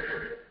experience.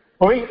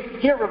 When we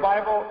hear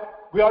revival,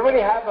 we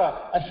already have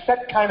a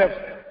set kind of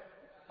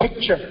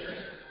picture.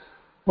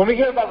 When we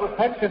hear about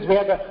repentance, we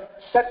have a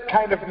set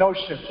kind of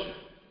notion.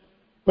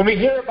 When we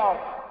hear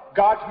about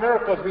God's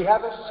miracles, we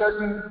have a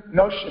certain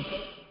notion.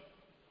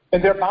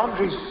 And there are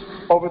boundaries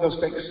over those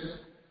things.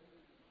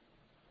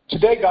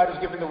 Today, God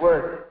has given the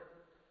word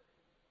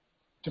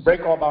to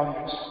break all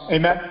boundaries.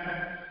 Amen?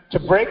 To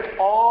break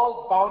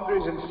all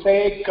boundaries and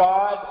say,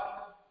 God,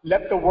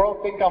 let the world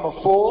think I'm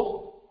a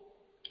fool.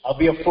 I'll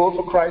be a fool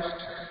for Christ.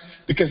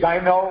 Because I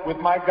know with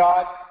my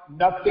God,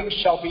 nothing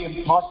shall be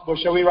impossible.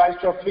 Shall we rise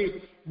to our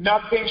feet?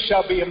 Nothing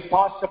shall be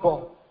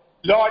impossible.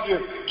 Lord,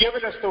 you've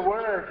given us the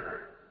word.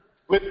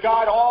 With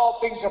God, all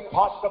things are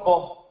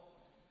possible.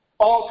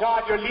 Oh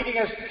God, you're leading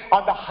us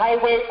on the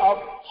highway of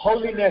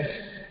holiness.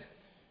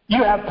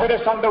 You have put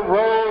us on the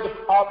road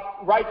of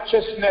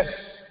righteousness.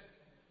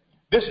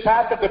 This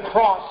path of the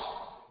cross.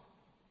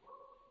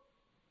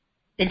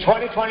 In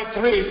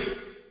 2023,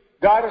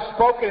 God has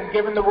spoken and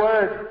given the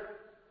word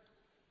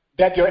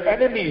that your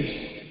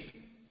enemies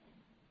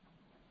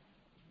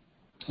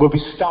will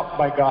be stopped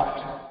by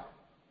God.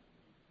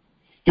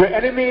 Your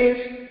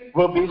enemies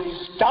will be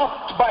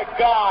stopped by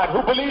God.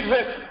 Who believes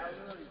it?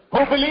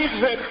 Who believes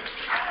it?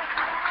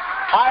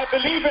 I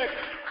believe it.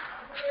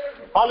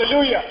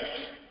 Hallelujah.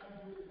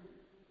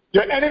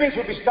 Your enemies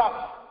will be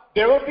stopped.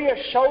 There will be a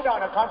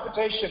showdown, a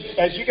confrontation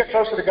as you get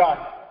closer to God,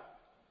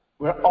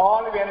 where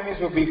all of your enemies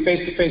will be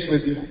face to face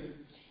with you.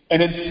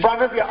 And in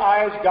front of your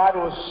eyes, God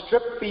will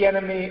strip the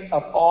enemy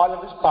of all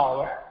of his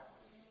power.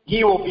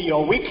 He will be a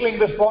weakling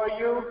before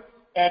you.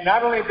 And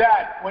not only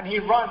that, when he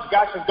runs,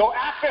 God says, go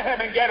after him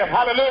and get him.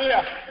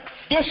 Hallelujah.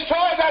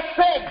 Destroy that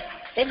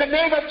sin in the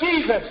name of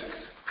Jesus.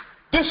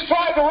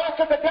 Destroy the work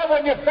of the devil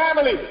in your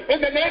family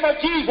in the name of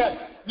Jesus.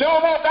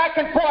 No more back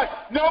and forth.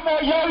 No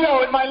more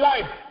yo-yo in my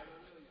life.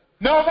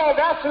 No more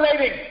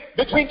vacillating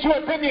between two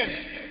opinions.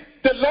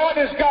 The Lord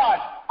is God.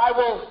 I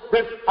will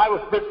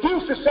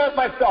refuse to serve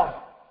myself.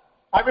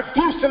 I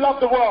refuse to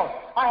love the world.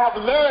 I have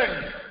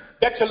learned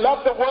that to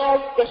love the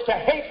world is to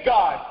hate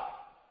God.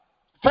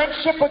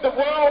 Friendship with the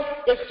world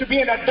is to be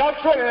an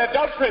adulterer and an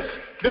adulteress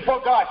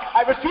before God.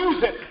 I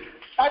refuse it.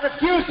 I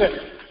refuse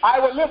it. I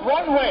will live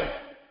one way.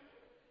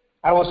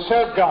 I will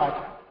serve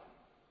God.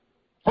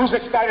 Who's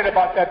excited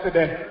about that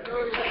today?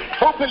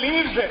 Who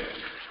believes it?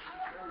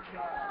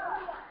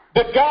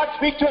 Did God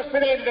speak to us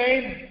today in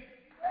vain?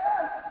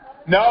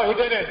 No, he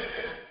didn't.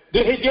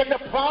 Did he give the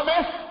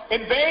promise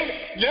in vain?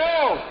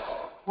 No.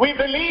 We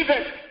believe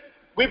it.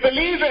 We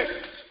believe it.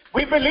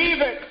 We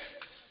believe it.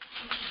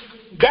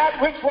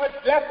 That which was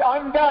left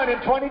undone in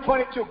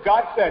 2022,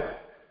 God said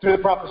through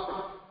the prophecy.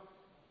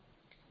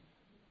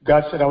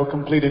 God said, I will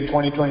complete in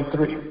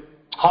 2023.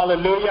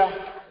 Hallelujah.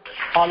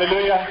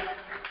 Hallelujah.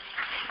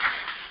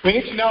 We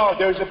need to know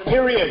there's a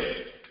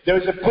period.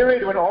 There's a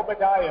period when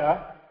Obadiah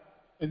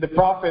and the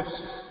prophets,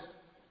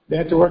 they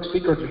had to work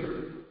secretly.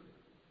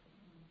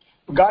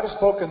 God has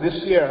spoken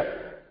this year.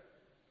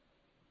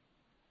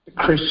 The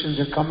Christians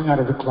are coming out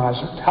of the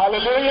closet.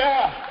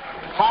 Hallelujah.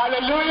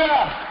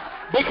 Hallelujah.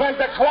 Because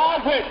the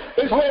closet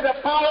is where the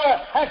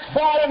power has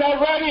fallen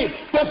already.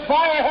 The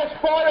fire has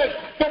fallen.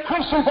 The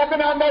Christians have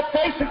been on their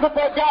faces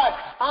before God,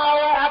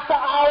 hour after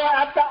hour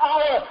after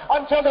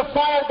hour, until the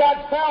fire of God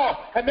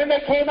fell. And then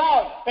they came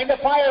out, and the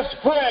fire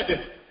spread.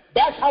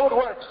 That's how it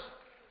works.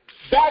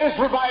 That is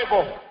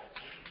revival.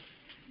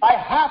 I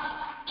have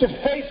to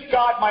face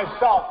God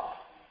myself.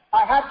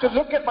 I have to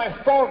look at my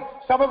phone.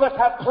 Some of us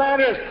have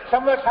planners.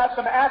 Some of us have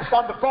some apps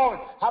on the phone.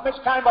 How much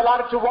time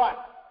allotted to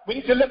what? We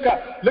need to look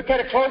at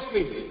it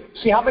closely.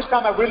 See how much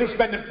time I really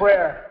spend in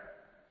prayer.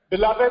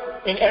 Beloved,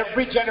 in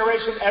every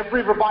generation,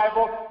 every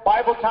revival,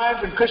 Bible times,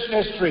 and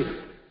Christian history,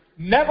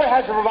 never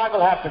has a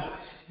revival happened.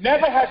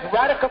 Never has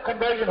radical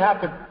conversion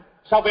happened.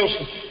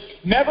 Salvation.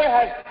 Never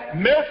has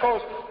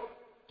miracles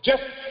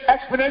just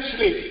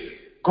exponentially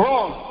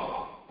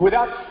grown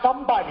without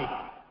somebody,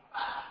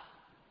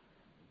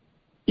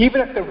 even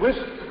at the risk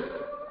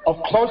of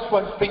close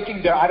ones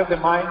thinking they're out of their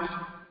minds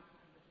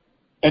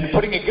and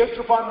putting a guilt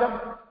upon them.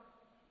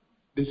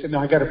 They said, no,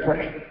 I got to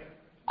pray.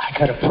 I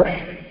got to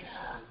pray.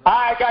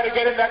 I got to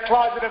get in that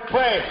closet and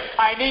pray.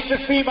 I need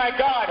to see my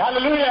God.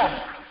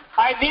 Hallelujah.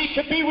 I need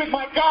to be with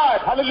my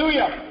God.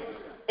 Hallelujah.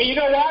 And you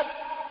know what?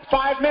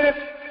 5 minutes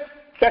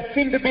that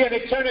seemed to be an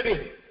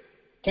eternity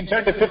can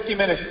turn to 50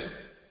 minutes.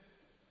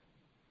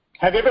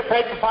 Have you ever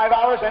prayed for 5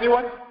 hours?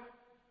 Anyone?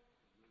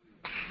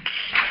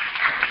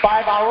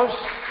 5 hours?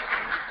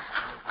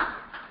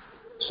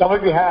 Some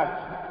of you have.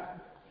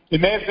 It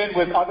may have been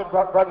with other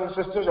brothers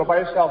and sisters or by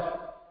yourself.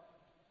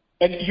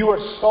 And you are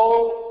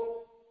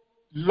so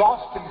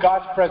lost in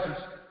God's presence.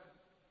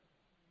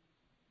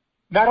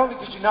 Not only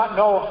did you not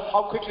know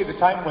how quickly the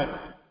time went,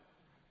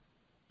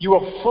 you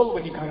were full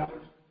when you got up.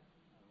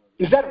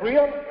 Is that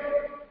real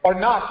or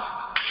not?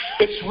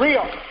 It's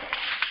real.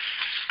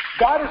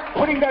 God is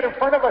putting that in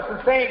front of us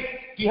and saying,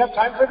 do you have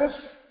time for this?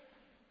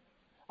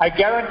 I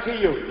guarantee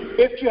you,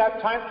 if you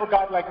have time for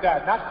God like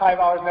that, not 5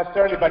 hours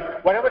necessarily,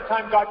 but whatever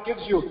time God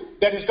gives you,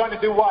 that is going to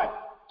do what?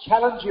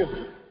 Challenge you.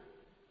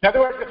 In other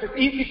words, if it's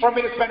easy for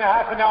me to spend a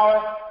half an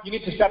hour, you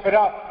need to step it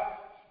up.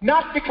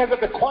 Not because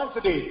of the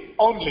quantity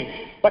only,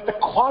 but the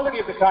quality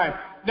of the time.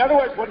 In other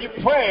words, when you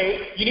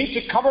pray, you need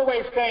to come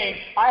away saying,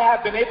 I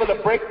have been able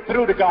to break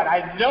through to God.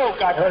 I know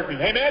God heard me.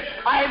 Amen?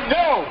 I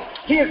know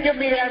He has given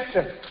me the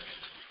answer.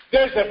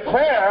 There's a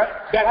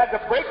prayer that has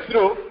a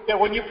breakthrough that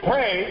when you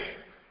pray,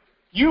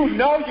 you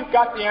know you've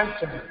got the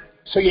answer.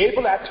 So you're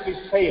able to actually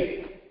say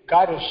it.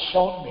 God has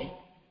shown me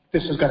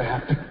this is going to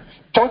happen.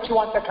 Don't you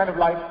want that kind of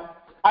life?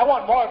 I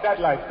want more of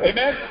that life.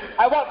 Amen?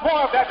 I want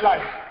more of that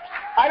life.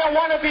 I don't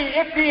want to be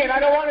iffy and I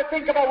don't want to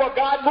think about what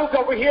God moved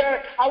over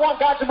here. I want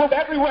God to move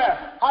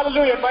everywhere.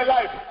 Hallelujah in my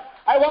life.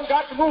 I want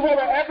God to move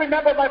over every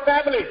member of my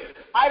family.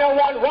 I don't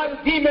want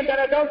one demon that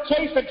I don't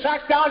chase and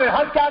track down and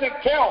hunt down and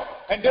kill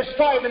and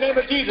destroy in the name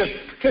of Jesus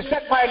to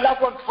set my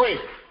loved ones free.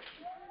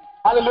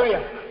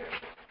 Hallelujah.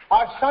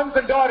 Our sons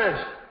and daughters,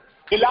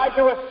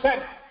 Elijah was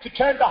sent to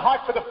turn the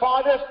heart of the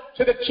fathers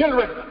to the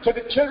children, to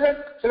the children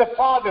to the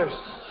fathers.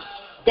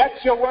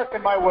 That's your work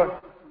and my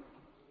work.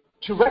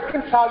 To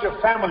reconcile your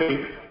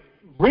family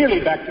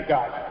really back to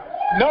God.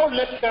 No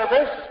lip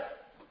service,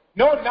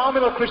 no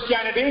nominal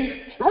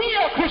Christianity,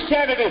 real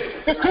Christianity.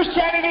 The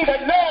Christianity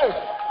that knows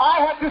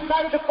I have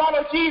decided to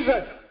follow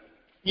Jesus.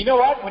 You know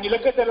what? When you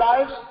look at their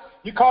lives,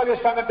 you call your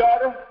son and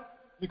daughter,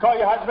 you call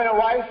your husband and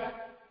wife,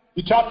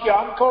 you talk to your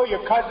uncle,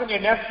 your cousin,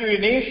 your nephew, your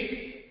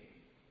niece.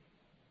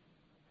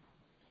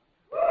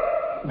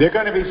 They're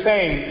going to be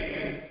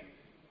saying,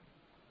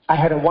 I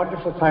had a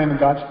wonderful time in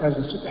God's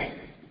presence today.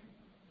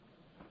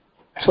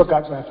 That's what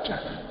God's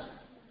after.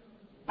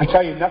 I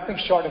tell you, nothing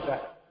short of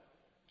that.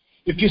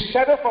 If you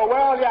settle for,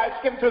 well, yeah, I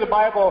skimmed through the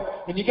Bible,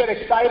 and you get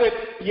excited,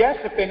 yes,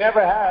 if they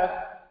never have,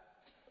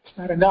 it's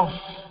not enough.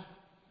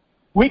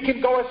 We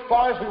can go as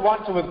far as we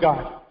want to with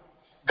God.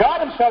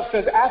 God Himself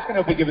says, ask and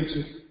it will be given to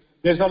you.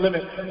 There's no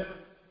limit.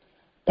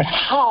 But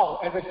how?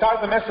 As I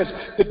started the message,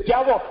 the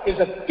devil is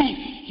a thief.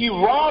 He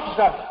robs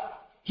us.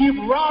 He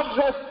robs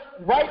us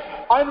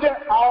right under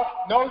our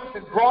noses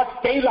in broad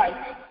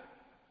daylight.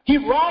 He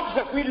robs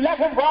us. We let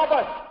him rob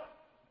us.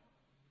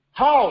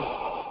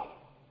 How?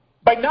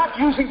 By not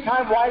using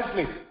time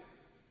wisely.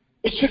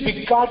 It should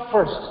be God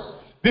first.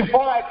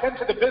 Before I attend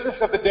to the business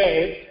of the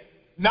day,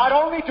 not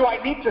only do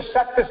I need to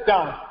set this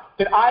down,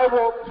 that I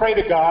will pray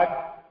to God,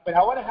 but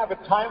I want to have a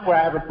time where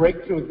I have a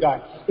breakthrough with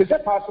God. Is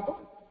that possible?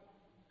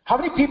 How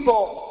many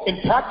people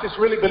in practice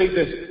really believe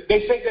this?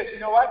 They say this, you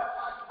know what?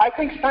 I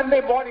think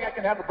Sunday morning I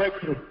can have a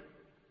breakthrough.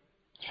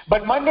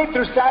 But Monday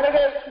through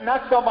Saturday,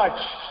 not so much.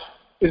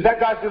 Is that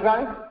God's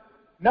design?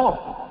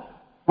 No.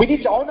 We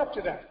need to own up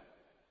to that.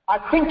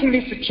 Our thinking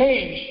needs to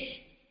change.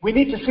 We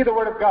need to see the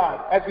Word of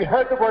God. As we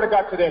heard the Word of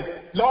God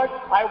today, Lord,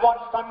 I want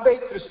Sunday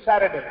through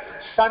Saturday.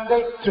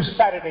 Sunday through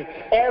Saturday.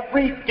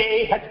 Every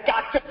day has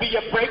got to be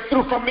a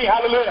breakthrough from me.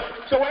 Hallelujah.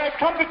 So when I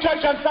come to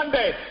church on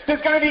Sunday,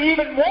 there's going to be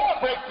even more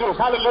breakthroughs.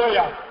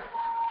 Hallelujah.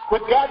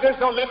 With God, there's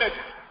no limit.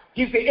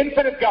 He's the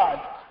infinite God.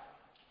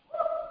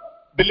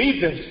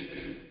 Believe this.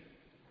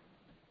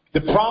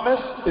 The promise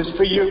is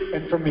for you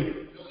and for me.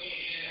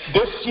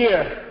 This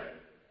year,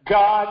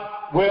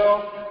 God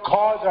will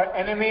cause our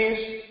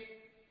enemies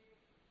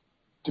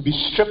to be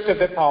stripped of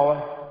their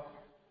power.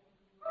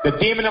 The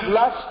demon of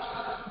lust,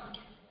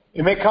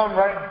 it may come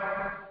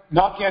right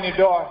knocking on your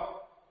door.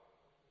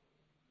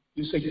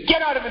 You say,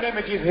 get out in the name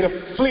of Jesus.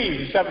 He'll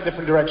flee in 7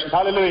 different directions.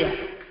 Hallelujah.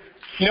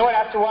 You know what?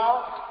 After a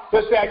while,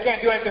 he'll say, I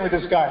can't do anything with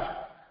this guy.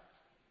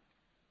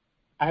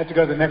 I have to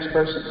go to the next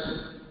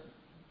person.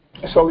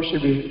 That's what we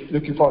should be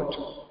looking forward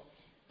to.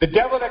 The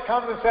devil that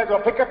comes and says,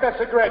 well, pick up that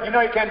cigarette. You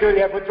know you can't do it.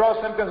 You have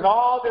withdrawal symptoms and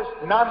all this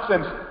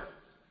nonsense.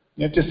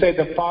 You have to say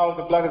the power of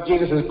the blood of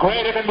Jesus is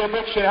greater than the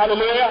addiction.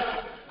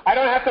 Hallelujah. I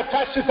don't have to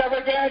touch this ever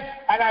again,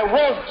 and I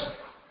won't.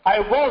 I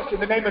won't in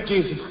the name of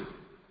Jesus.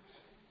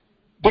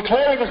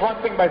 Declaring is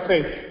one thing by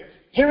faith.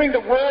 Hearing the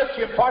word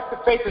to impart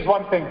the faith is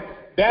one thing.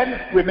 Then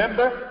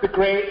remember the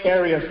gray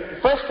areas.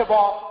 First of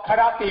all, cut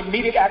out the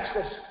immediate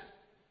access.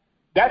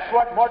 That's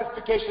what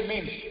mortification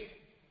means.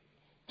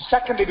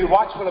 Secondly, be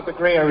watchful of the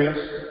gray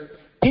areas.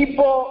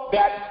 People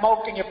that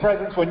smoke in your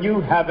presence when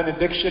you have an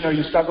addiction or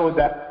you struggle with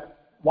that,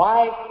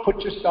 why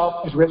put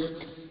yourself at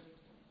risk?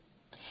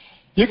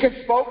 You can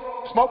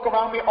smoke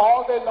around me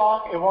all day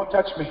long, it won't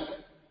touch me.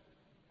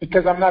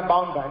 Because I'm not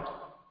bound by it.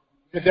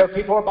 But there are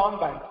people who are bound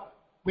by it.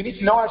 We need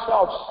to know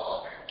ourselves.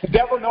 The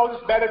devil knows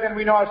us better than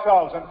we know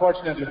ourselves,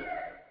 unfortunately.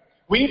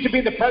 We need to be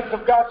in the presence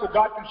of God so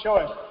God can show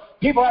us.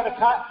 People have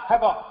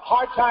a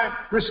hard time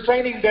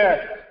restraining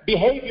their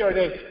behavior.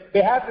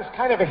 They have this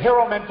kind of a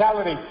hero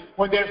mentality.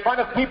 When they're in front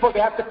of people,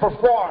 they have to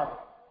perform.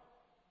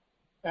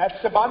 That's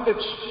the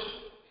bondage.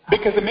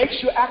 Because it makes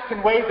you act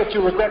in ways that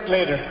you regret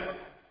later.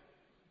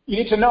 You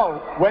need to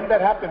know when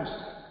that happens.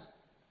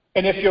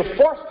 And if you're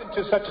forced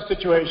into such a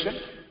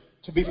situation,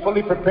 to be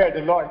fully prepared.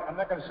 The Lord, I'm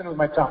not going to sin with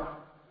my tongue.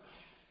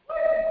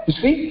 You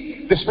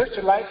see, the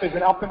spiritual life is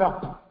an up and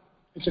up.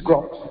 It's a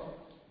growth.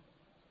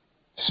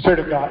 Spirit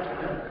of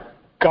God.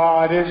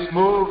 God is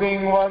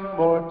moving one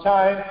more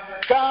time.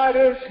 God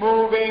is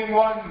moving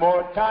one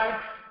more time.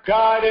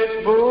 God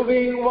is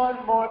moving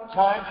one more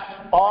time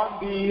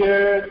on the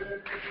earth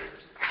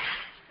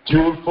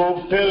to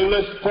fulfill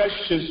His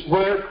precious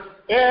word.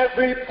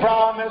 Every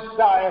promise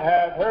I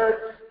have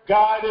heard,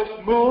 God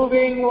is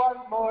moving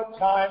one more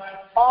time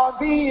on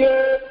the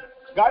earth.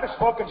 God has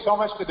spoken so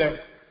much today.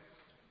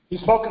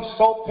 He's spoken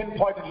so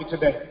pinpointedly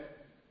today.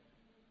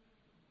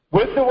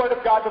 With the word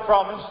of God, the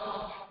promise,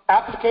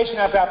 application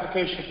after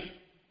application.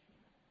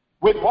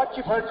 With what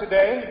you've heard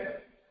today,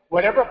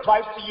 whatever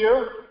applies to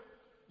you,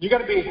 you're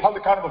going to be held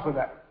accountable for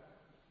that.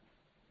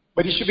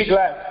 But you should be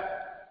glad,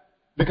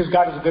 because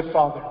God is a good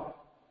Father.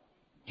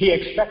 He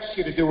expects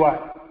you to do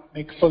what?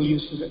 Make full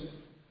use of it.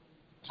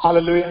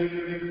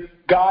 Hallelujah.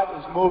 God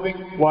is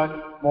moving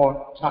one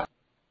more time.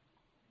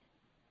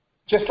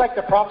 Just like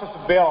the prophets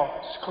of Baal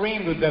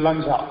screamed with their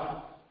lungs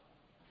out.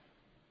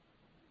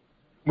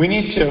 We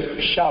need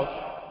to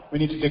shout. We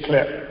need to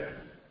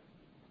declare.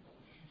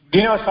 Do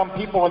you know some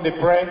people, when they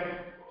pray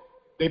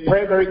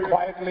very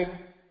quietly.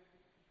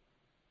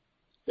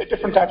 There are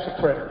different types of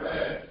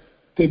prayer.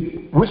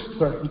 They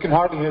whisper. You can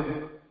hardly hear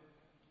them.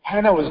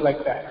 Hannah was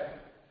like that.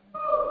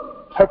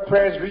 Her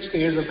prayers reached the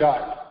ears of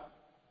God.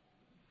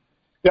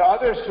 There are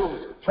others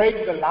who prayed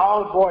with a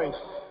loud voice.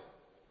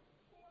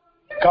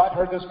 God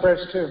heard those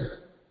prayers too.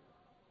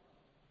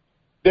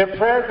 There are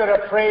prayers that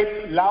are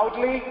prayed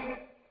loudly.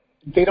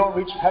 They don't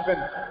reach heaven.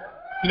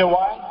 You know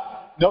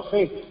why? No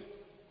faith.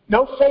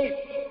 No faith.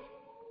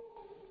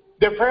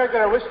 There are prayers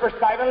that are whispered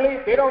silently.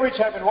 They don't reach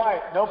heaven. Why?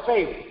 No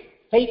faith.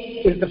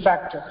 Faith is the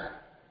factor.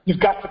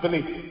 You've got to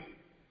believe.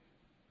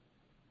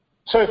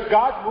 So if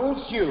God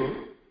moves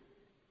you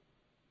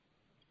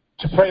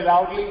to pray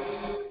loudly,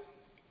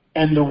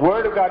 and the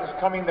Word of God is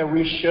coming that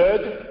we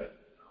should,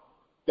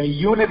 the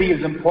unity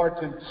is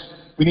important.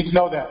 We need to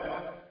know that.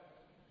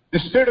 The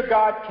Spirit of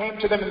God came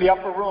to them in the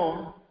upper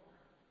room,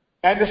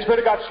 and the Spirit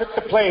of God shook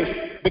the place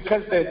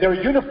because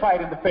they're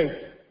unified in the faith.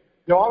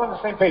 They're all on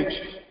the same page.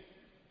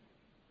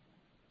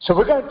 So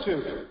we're going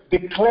to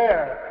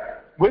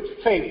declare with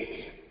faith,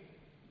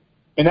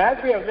 and as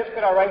we have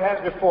lifted our right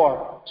hands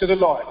before to the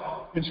Lord,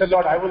 and said,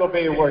 Lord, I will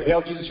obey your word.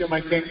 Hail Jesus, you're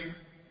my King.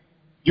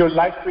 Your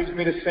life frees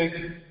me to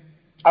sing.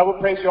 I will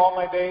praise you all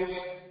my days.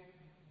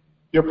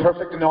 You're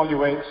perfect in all your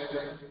ways.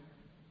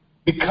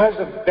 Because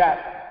of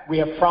that, we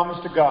have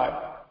promised to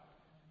God.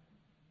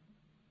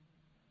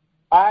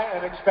 I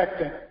am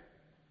expecting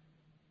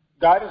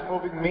God is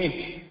moving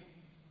me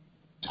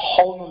to a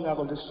whole new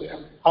level this year.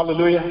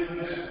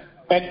 Hallelujah.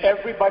 And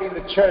everybody in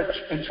the church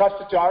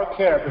entrusted to our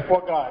care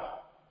before God.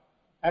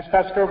 As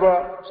Pastor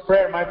Kerber's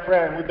prayer, my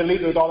prayer, and we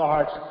believe it with all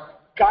our hearts.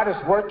 God is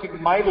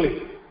working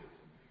mightily.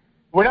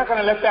 We're not going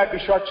to let that be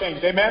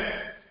shortchanged. Amen?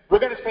 We're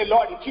going to say,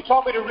 Lord, if you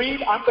told me to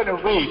read, I'm going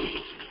to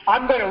read.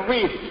 I'm going to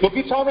read. If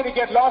you told me to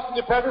get lost in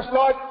your presence,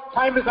 Lord,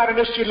 time is not an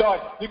issue, Lord.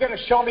 You're going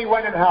to show me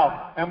when and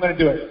how. And I'm going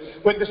to do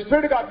it. When the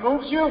Spirit of God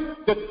moves you,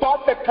 the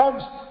thought that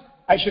comes,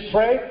 I should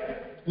pray,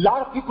 a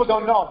lot of people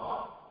don't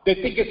know. They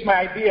think it's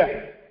my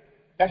idea.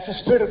 That's the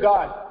Spirit of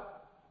God.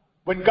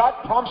 When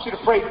God prompts you to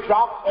pray,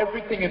 drop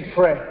everything and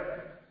pray.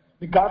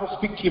 And God will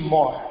speak to you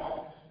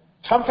more.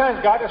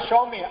 Sometimes God has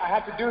shown me I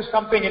had to do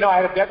something,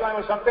 I had a deadline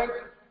or something.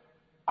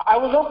 I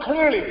will know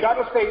clearly. God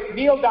will say,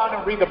 kneel down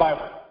and read the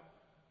Bible.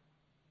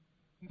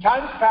 In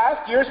times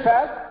past, years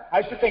past, I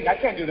used to think, I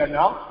can't do that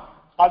now.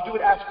 I'll do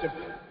it after.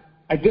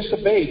 I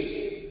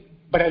disobeyed,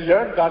 but I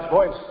learned God's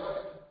voice.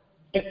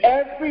 And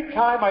every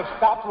time I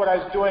stopped what I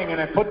was doing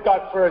and I put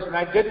God first and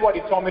I did what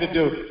He told me to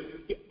do,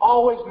 He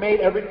always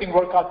made everything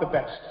work out the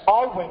best.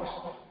 Always.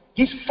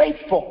 He's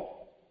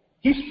faithful.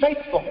 He's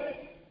faithful.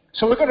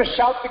 So we're going to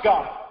shout to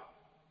God.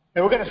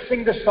 And we're going to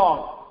sing this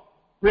song.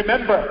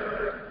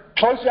 Remember,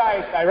 close your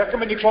eyes. I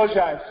recommend you close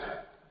your eyes.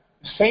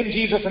 The same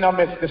Jesus in our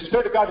midst. The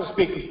Spirit of God is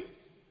speaking.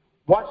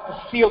 Wants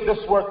to seal this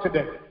work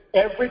today.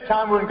 Every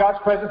time we're in God's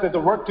presence, there's a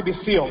work to be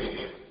sealed.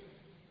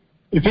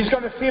 If He's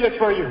going to seal it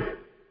for you,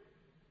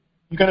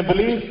 you're going to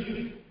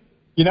believe.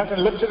 You're not going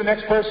to look to the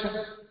next person.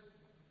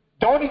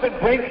 Don't even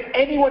bring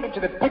anyone into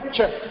the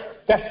picture.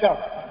 That's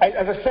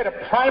as I said,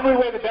 a primary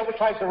way the devil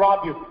tries to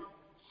rob you.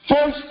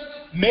 First,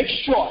 make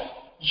sure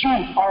you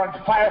are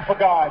on fire for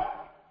God.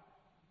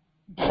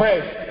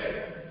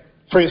 Pray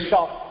for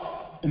yourself.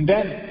 And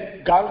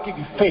then God will give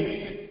you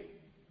faith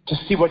to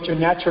see what your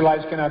natural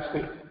eyes cannot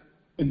see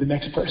in the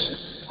next person.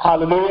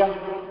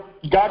 Hallelujah.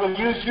 God will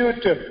use you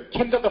to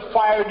kindle the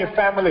fire in your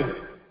family.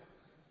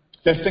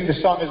 Let's sing the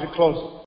song as we close.